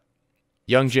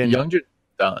 Youngjin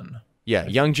done. Yeah,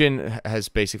 Youngjin has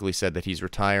basically said that he's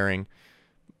retiring,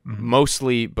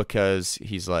 mostly because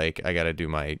he's like, I got to do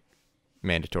my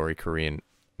mandatory Korean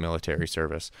military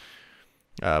service.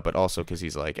 but also because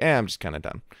he's like, I'm just kind of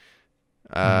done.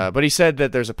 But he said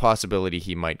that there's a possibility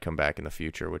he might come back in the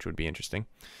future, which would be interesting.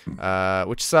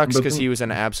 Which sucks because he was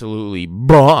an absolutely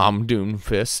bomb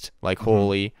Doomfist, like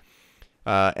holy.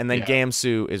 And then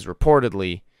Gamsu is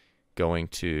reportedly going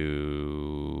to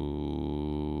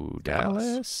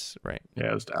Dallas, right?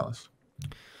 Yeah, it was Dallas.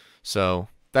 So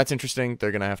that's interesting.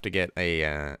 They're gonna have to get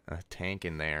a tank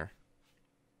in there.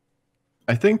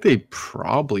 I think they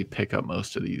probably pick up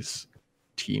most of these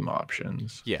team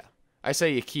options. Yeah, I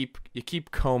say you keep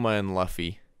Coma and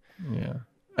Luffy. Yeah,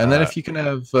 and then if you can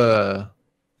have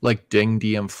like Ding,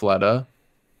 DM, Fleta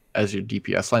as your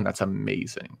DPS line, that's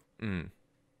amazing.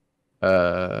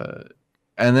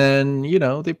 And then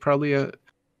they probably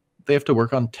they have to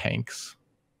work on tanks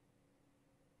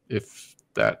if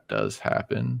that does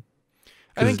happen.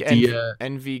 I think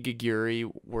Envy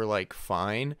Giguri were like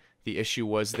fine. The issue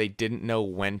was they didn't know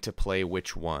when to play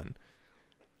which one.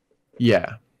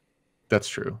 Yeah, that's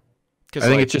true. I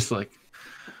think it's just like,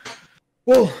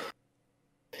 well,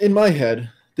 in my head,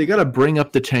 they got to bring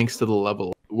up the tanks to the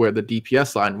level where the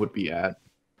DPS line would be at.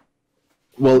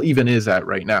 Well, even is at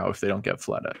right now if they don't get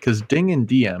Fleta. Because Ding and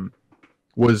DM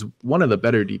was one of the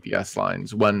better DPS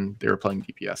lines when they were playing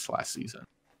DPS last season.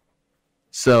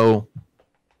 So,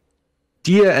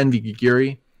 Dia and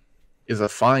Vigigiri is a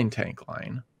fine tank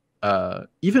line.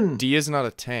 Even Dia's not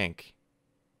a tank.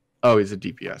 Oh, he's a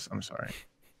DPS. I'm sorry.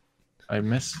 I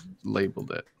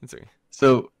mislabeled it. That's okay.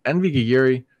 So, Envy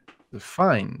Gigiri,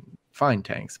 fine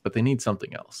tanks, but they need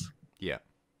something else. Yeah.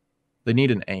 They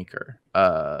need an anchor.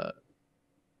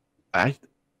 I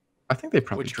think they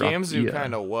probably Which dropped Gamzu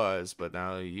kind of was, but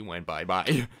now he went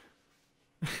bye-bye.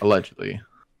 Allegedly.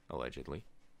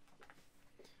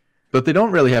 But they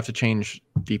don't really have to change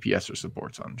DPS or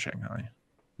supports on Shanghai.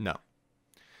 No.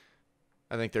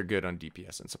 I think they're good on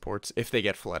DPS and supports, if they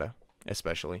get Fleta,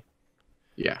 especially.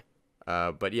 Yeah.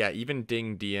 But yeah, even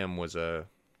Ding DM was a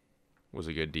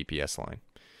good DPS line.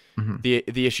 Mm-hmm.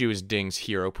 The issue is Ding's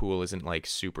hero pool isn't like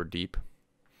super deep.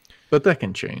 But that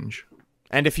can change.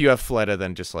 And if you have Fleta,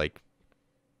 then just like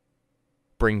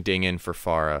bring Ding in for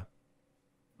Pharah.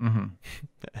 Mm-hmm.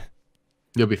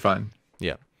 You'll be fine.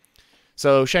 Yeah.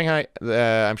 So Shanghai,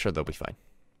 I'm sure they'll be fine.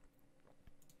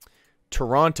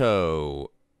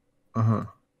 Toronto.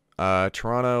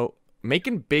 Toronto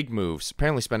making big moves.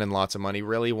 Apparently spending lots of money.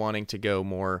 Really wanting to go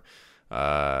more,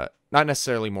 not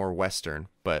necessarily more Western,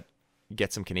 but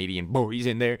get some Canadian boys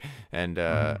in there.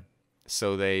 And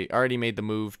so they already made the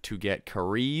move to get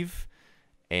Kariv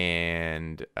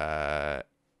and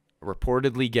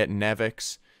reportedly get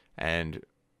Nevix and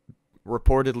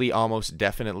reportedly almost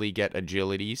definitely get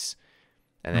Agilities.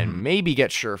 And then maybe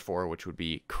get Surefour, which would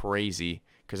be crazy,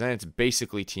 because then it's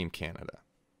basically Team Canada.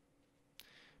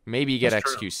 Maybe you get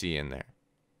XQC in there.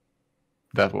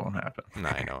 That won't happen. No,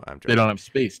 I know. I'm joking. They don't have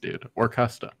space, dude. Or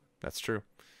Custa. That's true.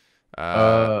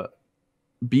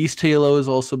 Beast Halo has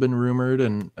also been rumored,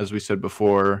 and as we said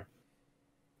before,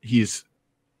 he's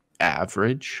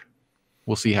average.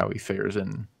 We'll see how he fares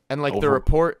in. And like the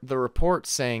report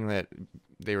saying that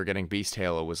they were getting Beast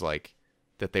Halo was like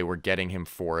that they were getting him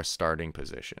for a starting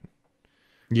position.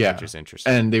 Yeah, which is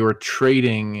interesting. And they were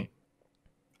trading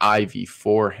Ivy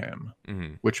for him,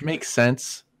 which makes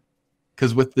sense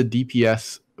because with the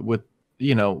DPS, with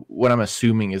what I'm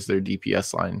assuming is their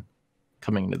DPS line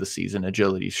coming into the season,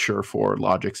 Agility, Surefour,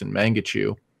 Logix, and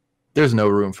Mangachu, there's no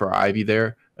room for Ivy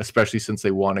there, especially since they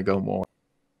want to go more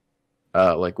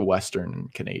like Western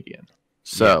and Canadian.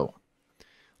 So,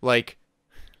 like,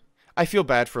 I feel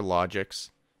bad for Logix,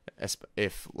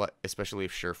 especially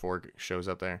if Surefour shows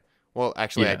up there. Well,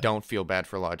 actually, I don't feel bad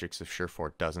for Logix if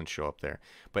Surefour doesn't show up there.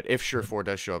 But if Surefour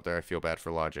does show up there, I feel bad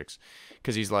for Logix.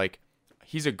 Because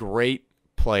he's a great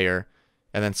player,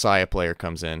 and then Saya player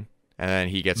comes in, and then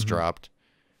he gets dropped.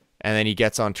 And then he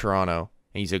gets on Toronto,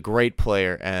 and he's a great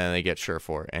player, and then they get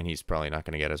Surefour, and he's probably not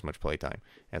going to get as much playtime.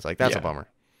 And it's like, that's a bummer.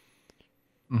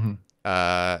 And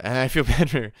I feel bad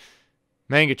for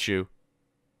Mangachu,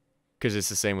 because it's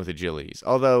the same with Agilities.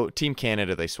 Although Team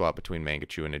Canada, they swap between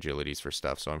Mangachu and Agilities for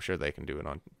stuff, so I'm sure they can do it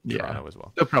on Toronto as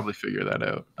well. They'll probably figure that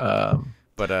out.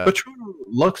 But Toronto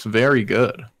looks very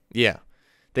good. Yeah.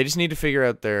 They just need to figure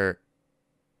out their...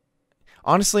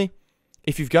 Honestly,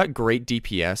 if you've got great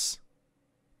DPS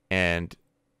and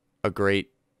a great...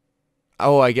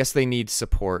 Oh, I guess they need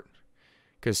support,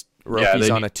 because Roki's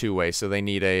on a two-way, so they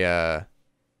need a...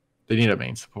 They need a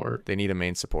main support. They need a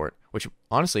main support, which,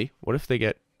 honestly, what if they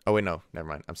get... Oh, wait, no. Never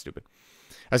mind. I'm stupid.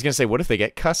 I was going to say, what if they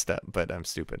get Custa? But I'm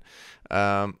stupid.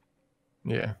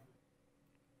 Yeah.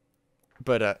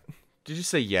 But did you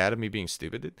say yeah to me being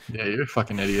stupid, dude? Yeah, you're a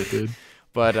fucking idiot, dude.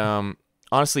 But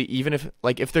honestly, even if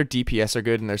their DPS are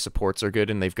good and their supports are good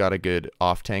and they've got a good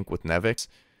off tank with Nevix,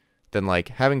 then like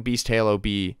having Beast Halo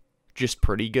be just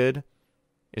pretty good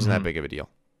isn't that big of a deal.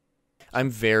 I'm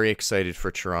very excited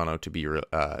for Toronto to be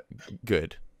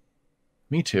good.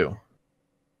 Me too.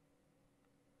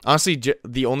 Honestly,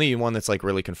 the only one that's like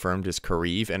really confirmed is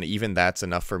Kariv, and even that's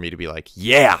enough for me to be like,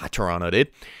 yeah, Toronto did.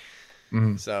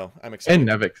 So I'm excited. And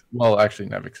Nevix. Well, actually,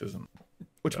 Nevix isn't.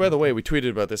 Which, by the way, we tweeted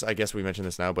about this. I guess we mentioned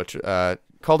this now, but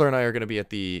Calder and I are going to be at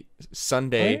the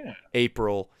Sunday,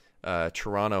 April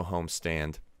Toronto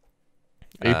homestand.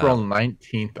 April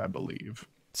 19th, I believe.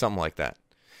 Something like that.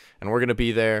 And we're going to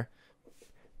be there.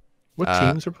 What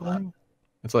teams are playing?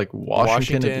 It's like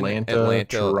Washington,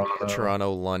 Atlanta,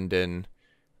 Toronto, London,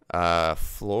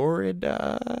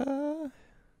 Florida.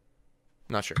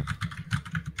 Not sure.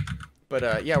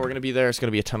 But yeah, we're going to be there. It's going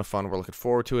to be a ton of fun. We're looking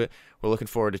forward to it. We're looking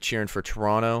forward to cheering for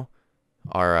Toronto,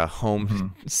 our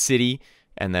home city,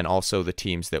 and then also the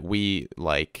teams that we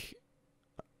like.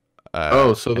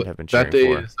 So that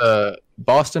day is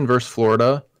Boston versus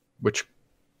Florida, which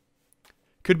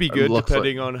could be good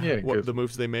depending on what the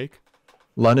moves they make.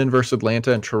 London versus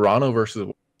Atlanta and Toronto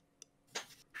versus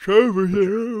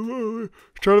Toronto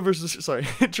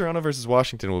versus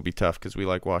Washington will be tough because we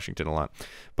like Washington a lot.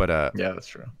 But yeah, that's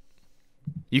true.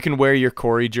 You can wear your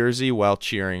Corey jersey while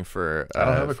cheering for. I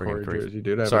don't have a Corey jersey,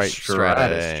 dude. I have a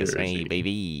Stratus jersey. Hey,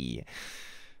 baby.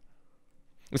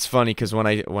 It's funny because when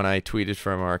I tweeted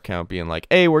from our account being like,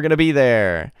 "Hey, we're gonna be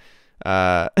there,"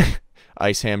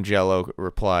 Ice Ham Jello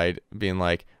replied being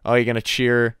like, "Oh, you're gonna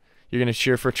cheer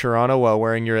for Toronto while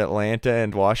wearing your Atlanta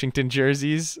and Washington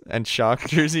jerseys and Shock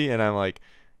jersey," and I'm like,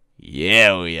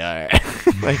 "Yeah, we are."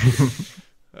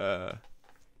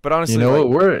 But honestly, you know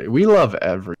what? We love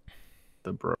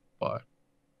the Broverwatch.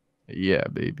 Yeah,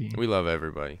 baby. We love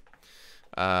everybody,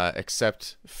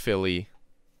 except Philly.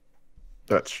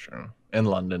 That's true. And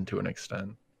London to an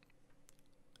extent.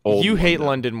 You hate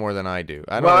London more than I do.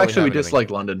 We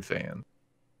dislike London fans.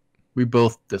 We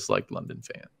both dislike London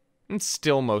fans. It's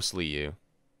still mostly you.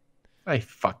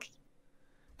 Fuck.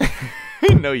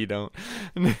 No, you don't.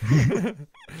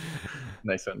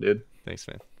 Nice one, dude. Thanks,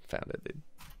 man. Found it, dude.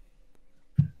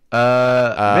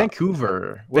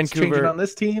 Vancouver. What's changing on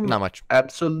this team? Not much.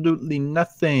 Absolutely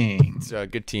nothing. It's a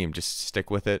good team. Just stick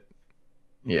with it.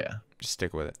 Yeah. Just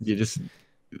stick with it. You just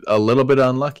a little bit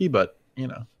unlucky, but you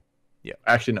know. Yeah.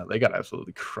 Actually, no. They got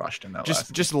absolutely crushed in that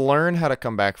last Just learn how to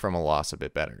come back from a loss a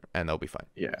bit better, and they'll be fine.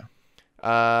 Yeah.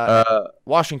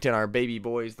 Washington, our baby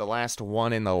boys, the last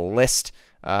one in the list.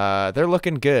 They're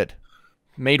looking good.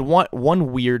 Made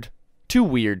two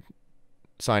weird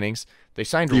signings. They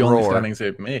signed the Roar. only signings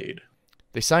they've made.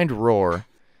 They signed Roar,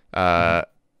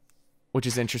 which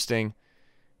is interesting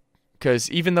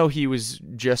because even though he was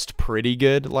just pretty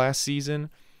good last season,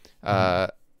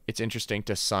 it's interesting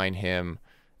to sign him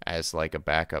as like a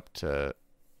backup to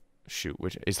shoot,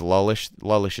 which is Lullish.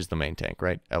 Lullish is the main tank,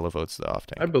 right? Elevote's the off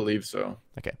tank. I believe so.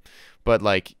 Okay. But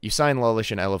like you sign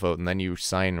Lullish and Elevote and then you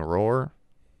sign Roar,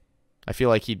 I feel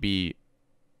like he'd be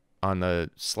on the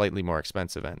slightly more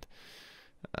expensive end.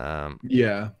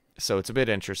 Yeah. So it's a bit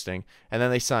interesting. And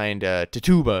then they signed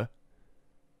Tatuba.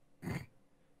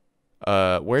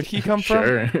 Where'd he come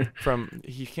from?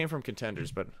 He came from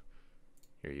Contenders, but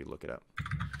here, you look it up.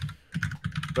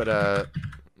 But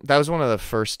that was one of the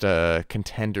first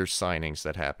Contender signings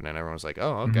that happened, and everyone was like,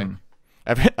 "Oh, okay."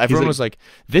 Everyone was like,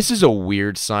 "This is a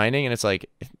weird signing," and it's like,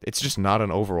 it's just not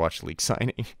an Overwatch League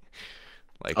signing.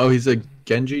 Like, he's a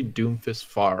Genji Doomfist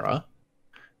Farah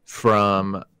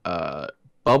from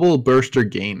Bubble Burster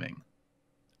Gaming.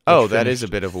 Oh, that is a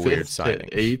bit of a weird signing.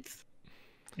 8th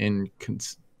in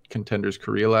Contenders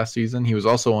Korea last season. He was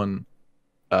also on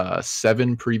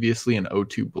 7 previously in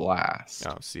O2 Blast.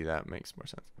 Oh, see, that makes more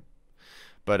sense.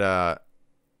 But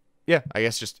yeah, I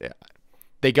guess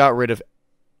they got rid of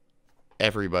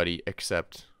everybody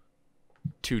except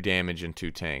 2 damage and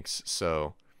 2 tanks.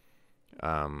 So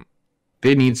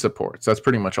they need supports. That's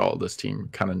pretty much all this team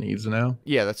kind of needs now.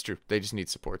 Yeah, that's true. They just need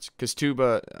supports because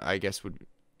Tuba, I guess,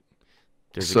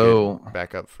 there's a good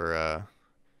backup for.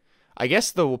 I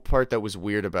guess the part that was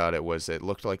weird about it was it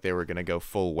looked like they were gonna go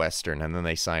full Western, and then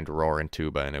they signed Roar and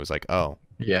Tuba, and it was like, oh,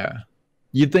 yeah,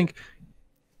 you'd think,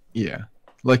 yeah.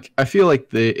 Like, I feel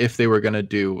like if they were going to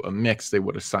do a mix, they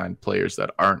would have signed players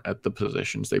that aren't at the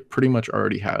positions they pretty much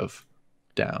already have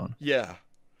down. Yeah.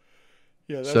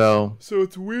 Yeah. So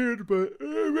it's weird, but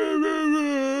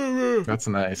that's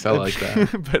nice. I like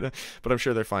that. but I'm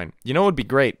sure they're fine. You know what would be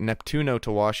great? Neptuno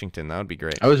to Washington. That would be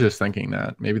great. I was just thinking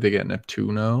that. Maybe they get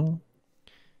Neptuno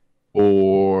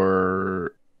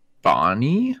or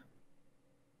Bonnie.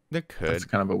 They could. That's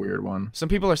kind of a weird one. Some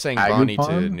people are saying Bonnie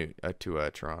Agupon?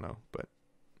 to Toronto, but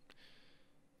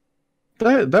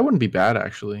That wouldn't be bad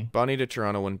actually. Bonnie to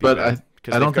Toronto wouldn't be But bad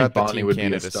because I they've don't got think the Bonnie Team would be a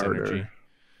Canada starter. synergy.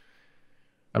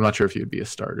 I'm not sure if he would be a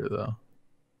starter though.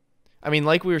 I mean,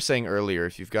 like we were saying earlier,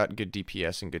 if you've got good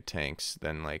DPS and good tanks,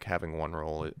 then like having one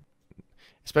role,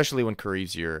 especially when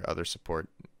Kareev's your other support,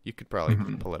 you could probably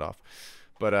pull it off.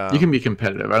 But you can be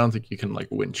competitive. I don't think you can like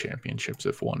win championships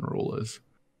if one role is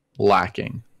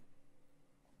lacking.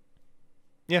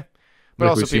 Yeah, but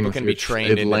also people can be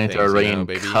trained Atlanta into things, Reign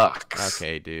baby. cucks.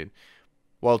 Okay, dude.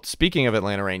 Well, speaking of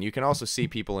Atlanta Reign, you can also see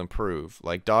people improve.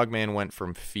 Like Dogman went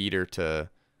from feeder to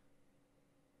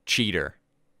cheater.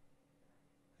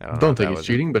 I don't think he's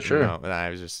cheating, but sure. No, I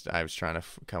was trying to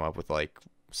come up with like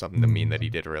something to mean that he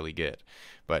did really good.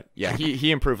 But yeah,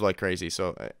 he improved like crazy.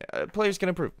 So players can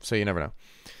improve. So you never know.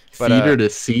 But, feeder to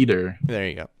cedar. There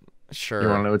you go. Sure. You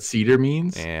want to know what cedar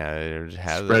means? Yeah,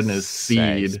 spreading his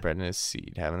seed. Spreading his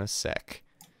seed, having a sec.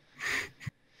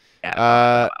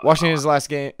 Yeah. Washington's last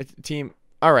game team.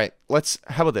 All right,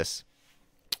 how about this?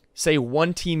 Say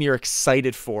one team you're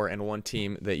excited for and one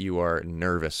team that you are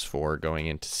nervous for going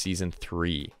into season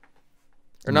 3.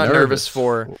 Or not nervous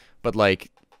for, but like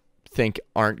think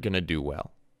aren't going to do well.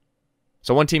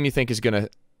 So one team you think is going to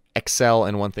excel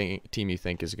and one team you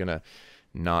think is going to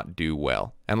not do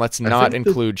well. And let's not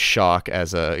include Shock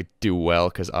as a do well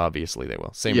because obviously they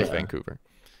will. Same with Vancouver.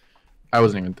 I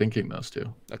wasn't even thinking those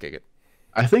two. Okay, good.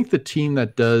 I think the team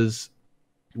that does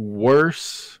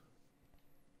worse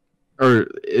or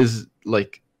is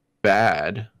like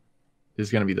bad is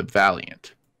going to be the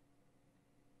Valiant.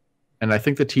 And I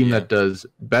think the team that does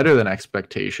better than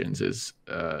expectations is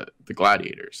the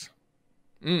Gladiators.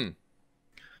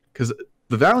 Because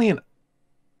the Valiant,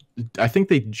 I think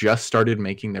they just started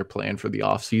making their plan for the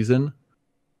offseason,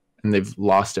 and they've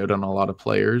lost out on a lot of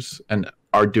players and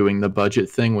are doing the budget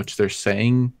thing, which they're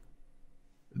saying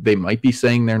they might be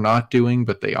saying they're not doing,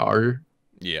 but they are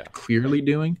clearly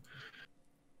doing.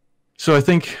 So I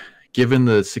think given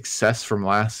the success from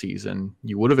last season,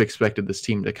 you would have expected this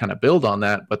team to kind of build on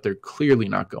that, but they're clearly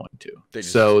not going to.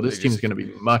 This team's going to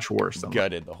be much worse than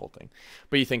gutted the whole thing.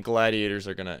 But you think Gladiators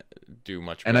are going to do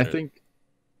much better? And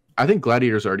I think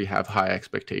Gladiators already have high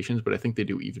expectations, but I think they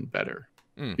do even better.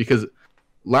 Because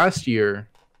last year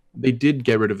they did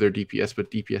get rid of their DPS,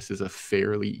 but DPS is a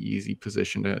fairly easy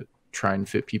position to try and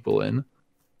fit people in.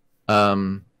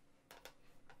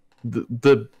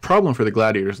 The problem for the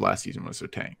Gladiators last season was their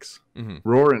tanks.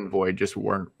 Roar and Void just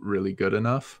weren't really good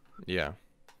enough. Yeah.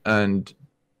 And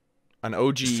an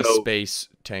OG space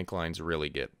tank line's really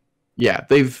good. Yeah,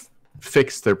 they've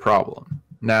fixed their problem.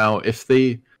 Now, if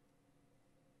they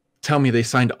tell me they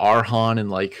signed Arhan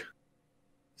and like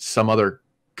some other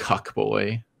cuck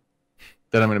boy,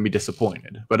 then I'm going to be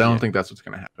disappointed. But I don't think that's what's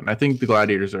going to happen. I think the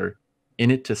Gladiators are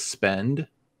in it to spend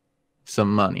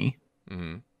some money.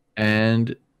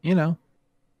 And you know,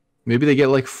 maybe they get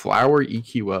like Flower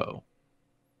EQO.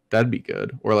 That'd be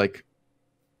good. Or like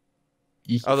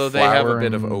although they have a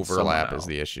bit of overlap is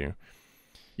the issue.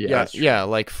 Yeah,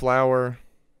 like Flower.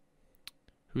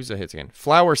 Who's the hits again?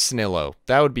 Flower Snillo.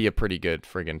 That would be a pretty good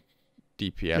friggin'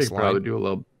 DPS line. Probably do a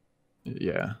little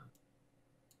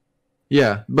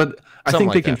Yeah, but I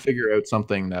think they can figure out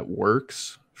something that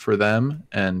works for them,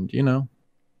 and you know,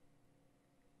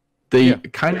 they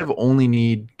kind of only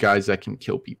need guys that can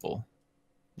kill people.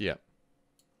 Yeah.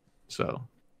 So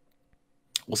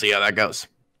we'll see how that goes.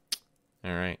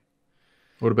 All right.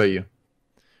 What about you?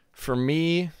 For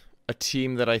me, a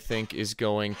team that I think is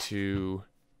going to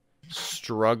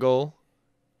struggle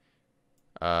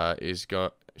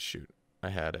shoot, I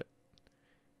had it.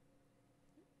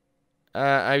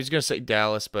 I was going to say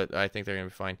Dallas, but I think they're going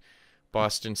to be fine.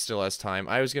 Boston still has time.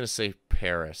 I was going to say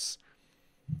Paris.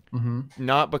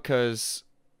 Not because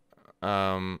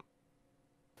not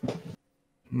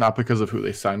because of who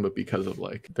they signed, but because of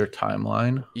like their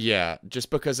timeline. Yeah, just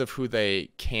because of who they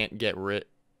can't get rid.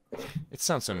 It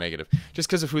sounds so negative. Just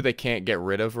because of who they can't get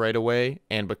rid of right away,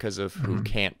 and because of who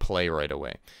can't play right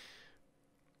away.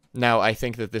 Now, I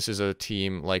think that this is a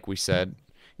team, like we said,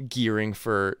 gearing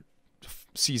for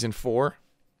season 4.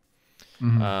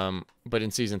 But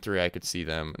in season 3, I could see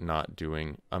them not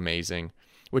doing amazing,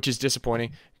 which is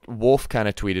disappointing. Wolf kind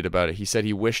of tweeted about it. He said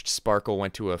he wished Sparkle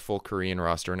went to a full Korean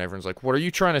roster, and everyone's like, what are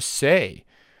you trying to say?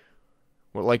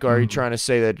 What, like, are you trying to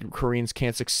say that Koreans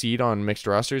can't succeed on mixed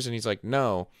rosters? And he's like,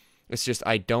 no. It's just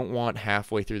I don't want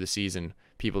halfway through the season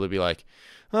people to be like,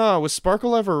 oh, was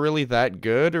Sparkle ever really that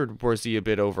good, or was he a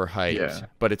bit overhyped? Yeah.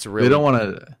 But it's really... They don't want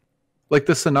to... Like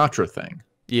the Sinatra thing.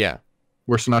 Yeah.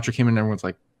 Where Sinatra came in and everyone's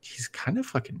like, he's kind of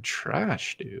fucking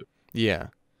trash, dude. Yeah.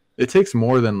 It takes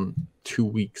more than 2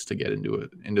 weeks to get into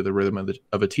the rhythm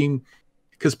of a team,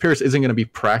 because Paris isn't going to be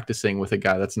practicing with a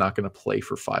guy that's not going to play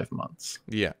for 5 months.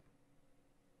 Yeah.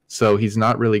 So he's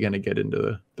not really going to get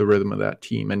into the rhythm of that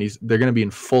team, and they're going to be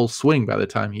in full swing by the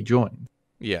time he joins.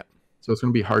 Yeah. So it's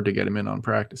going to be hard to get him in on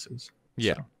practices.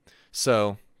 Yeah.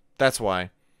 So that's why.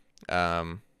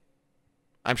 I'm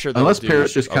sure unless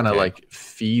Paris just kind of like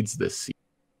feeds this season.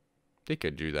 They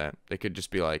could do that. They could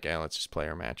just be like, let's just play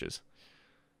our matches.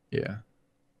 Yeah.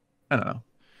 I don't know.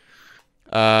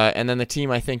 And then the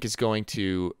team I think is going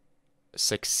to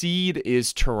succeed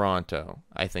is Toronto.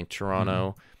 I think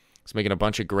Toronto is making a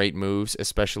bunch of great moves,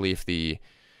 especially if the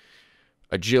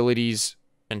Agilities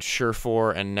and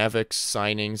Surefour and Nevix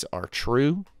signings are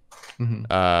true.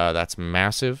 That's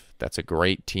massive. That's a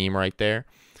great team right there.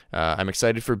 I'm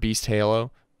excited for Beast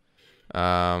Halo.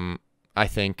 I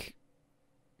think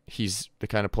he's the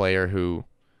kind of player who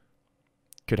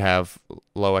could have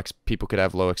people could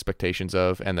have low expectations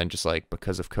of, and then just like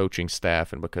because of coaching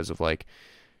staff and because of like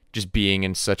just being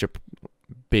in such a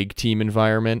big team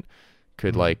environment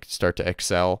could like start to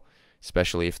excel,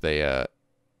 especially if they I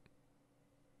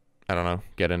don't know,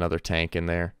 get another tank in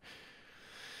there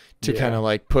to kind of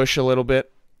like push a little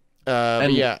bit.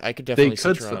 But yeah, I could definitely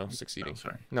see Toronto succeeding.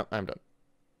 Sorry. No, I'm done.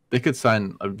 They could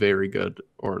sign a very good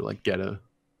or like get a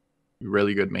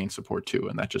really good main support too,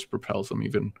 and that just propels them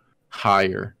even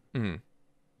higher.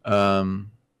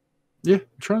 Yeah,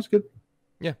 Toronto's good.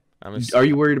 Yeah. Are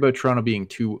you worried about Toronto being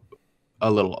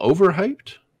a little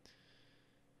overhyped?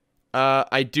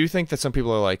 I do think that some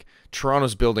people are like,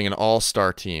 Toronto's building an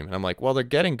all-star team. And I'm like, well, they're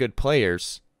getting good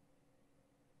players.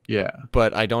 Yeah.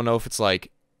 But I don't know if it's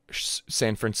like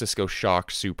San Francisco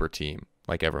Shock super team,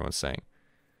 like everyone's saying.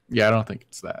 Yeah, I don't think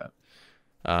it's that.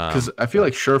 Because I feel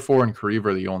like Surefour and Kariv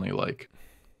are the only like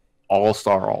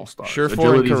all-stars.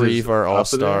 Surefour and Kariv are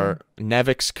all-star.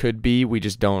 Nevix could be. We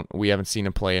haven't seen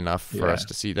him play enough for us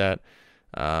to see that.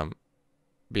 But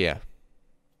yeah.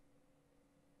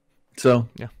 So,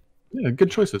 yeah,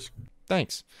 good choices.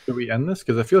 Thanks. Should we end this?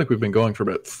 Because I feel like we've been going for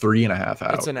about 3.5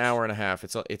 hours. It's an hour and a half.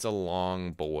 It's a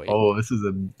long boy. Oh, this is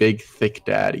a big, thick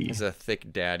daddy. It's a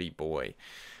thick daddy boy.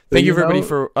 Thank you, everybody,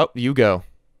 for... Oh, you go.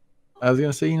 I was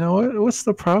going to say, you know what? What's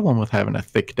the problem with having a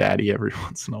thick daddy every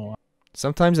once in a while?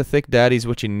 Sometimes a thick daddy's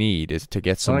what you need is to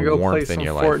get some warmth in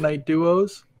your life. Fortnite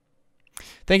duos?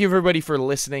 Thank you, everybody, for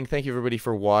listening. Thank you, everybody,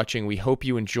 for watching. We hope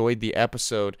you enjoyed the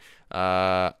episode.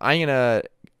 I'm going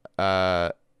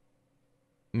to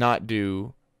not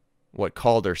do what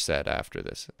Calder said after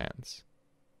this ends.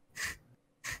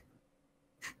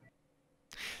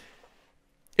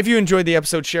 If you enjoyed the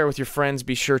episode, share it with your friends.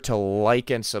 Be sure to like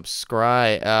and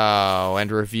subscribe. Oh,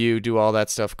 and review. Do all that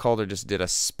stuff. Calder just did a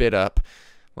spit up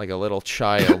like a little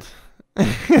child.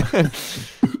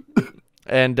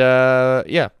 And,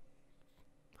 yeah.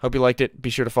 Hope you liked it. Be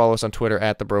sure to follow us on Twitter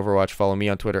at the Broverwatch. Follow me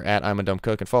on Twitter at I'm a Dumb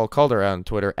Cook. And follow Calder on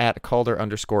Twitter at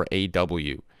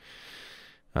Calder_AW.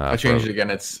 I changed it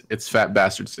again. It's Fat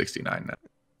Bastard 69 now.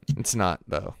 It's not,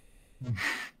 though.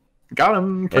 Got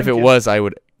him. If it was, I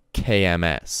would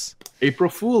KMS. April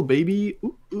Fool, baby.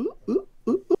 Ooh, ooh, ooh,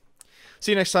 ooh.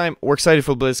 See you next time. We're excited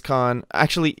for BlizzCon.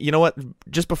 Actually, you know what?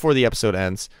 Just before the episode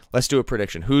ends, let's do a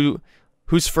prediction.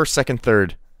 Who's first, second,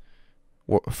 third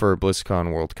for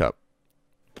BlizzCon World Cup?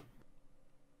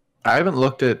 I haven't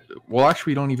looked at... Well,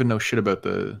 actually, we don't even know shit about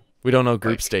the... We don't know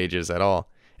group stages at all.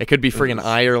 It could be friggin'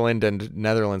 Ireland and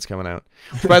Netherlands coming out.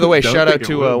 By the way, shout out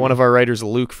to one of our writers,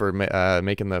 Luke, for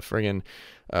making the friggin'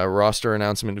 roster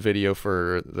announcement video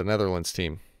for the Netherlands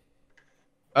team.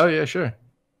 Oh, yeah, sure.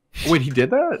 Wait, he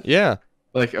did that? Yeah.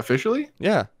 Like, officially?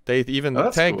 Yeah. They even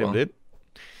tagged him, dude.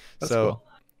 That's cool.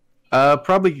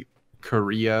 Probably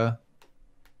Korea,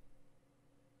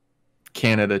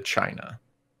 Canada, China.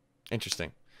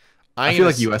 Interesting. I feel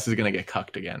like U.S. is going to get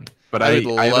cucked again. But I would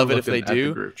love it if they do.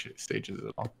 The group stages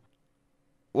at all.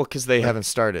 Well, because they haven't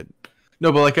started.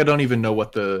 No, but like I don't even know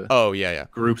what the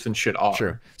groups and shit are.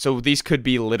 Sure. So these could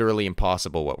be literally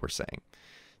impossible, what we're saying,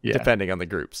 depending on the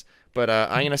groups. But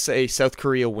I'm gonna say South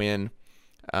Korea win.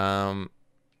 I'm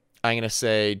gonna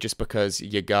say just because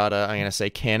you gotta. I'm gonna say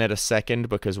Canada second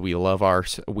because we love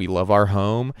our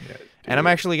home, and I'm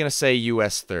actually gonna say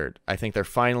U.S. third. I think they're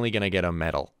finally gonna get a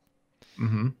medal.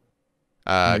 Mm-hmm.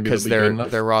 Because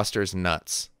their roster's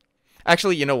nuts.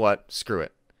 Actually, you know what? Screw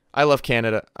it. I love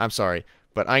Canada. I'm sorry,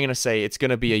 but I'm gonna say it's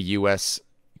gonna be a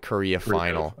U.S.-Korea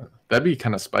final. That'd be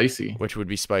kind of spicy. Which would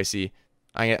be spicy.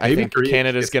 I think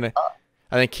Canada's gonna.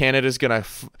 I think Canada's gonna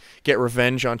get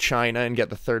revenge on China and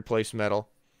get the third place medal.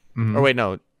 Mm-hmm. Or wait,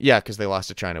 no, because they lost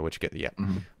to China,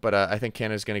 Mm-hmm. But I think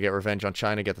Canada's gonna get revenge on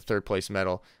China, get the third place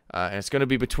medal, and it's gonna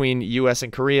be between U.S.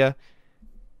 and Korea.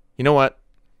 You know what?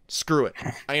 Screw it.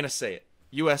 I'm gonna say it.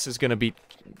 U.S. is gonna beat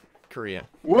Korea.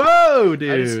 Whoa,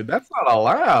 dude, that's not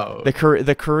allowed.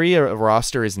 The Korea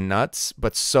roster is nuts,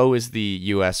 but so is the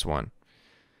U.S. one.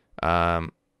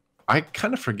 I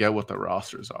kind of forget what the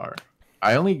rosters are.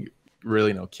 I only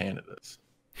really know Canada's.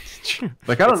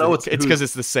 Like I don't know it's because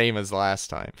it's the same as last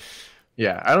time.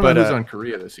 Yeah, I don't know who's on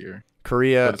Korea this year.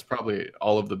 Korea, but it's probably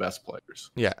all of the best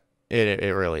players. Yeah,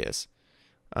 it really is.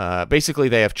 Basically,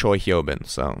 they have Choi Hyobin,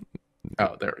 so.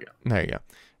 Oh, there we go. There you go.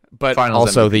 But Finals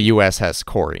also, MVP. the U.S. has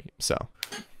Corey, so.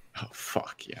 Oh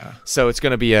fuck yeah! So it's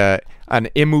going to be an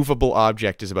immovable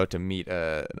object is about to meet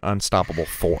an unstoppable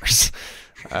force.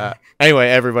 Anyway,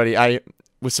 everybody, I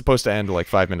was supposed to end like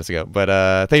 5 minutes ago,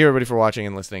 but thank you everybody for watching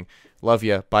and listening. Love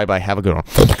you. Bye bye. Have a good one.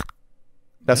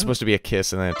 That's supposed to be a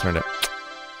kiss, and then it turned it.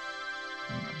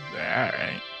 All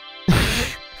right.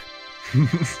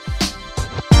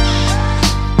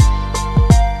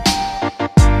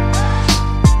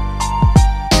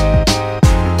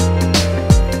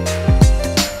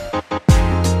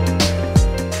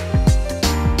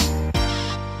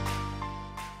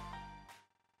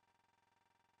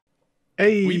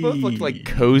 Hey. We both looked like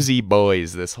cozy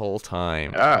boys this whole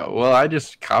time. Oh, well, I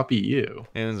just copy you.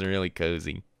 It was really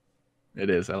cozy.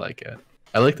 It is. I like it.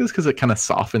 I like this because it kind of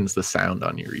softens the sound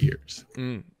on your ears.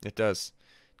 It does.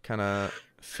 Kind of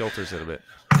filters it a bit.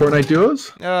 Fortnite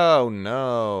duos? Oh,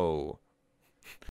 no.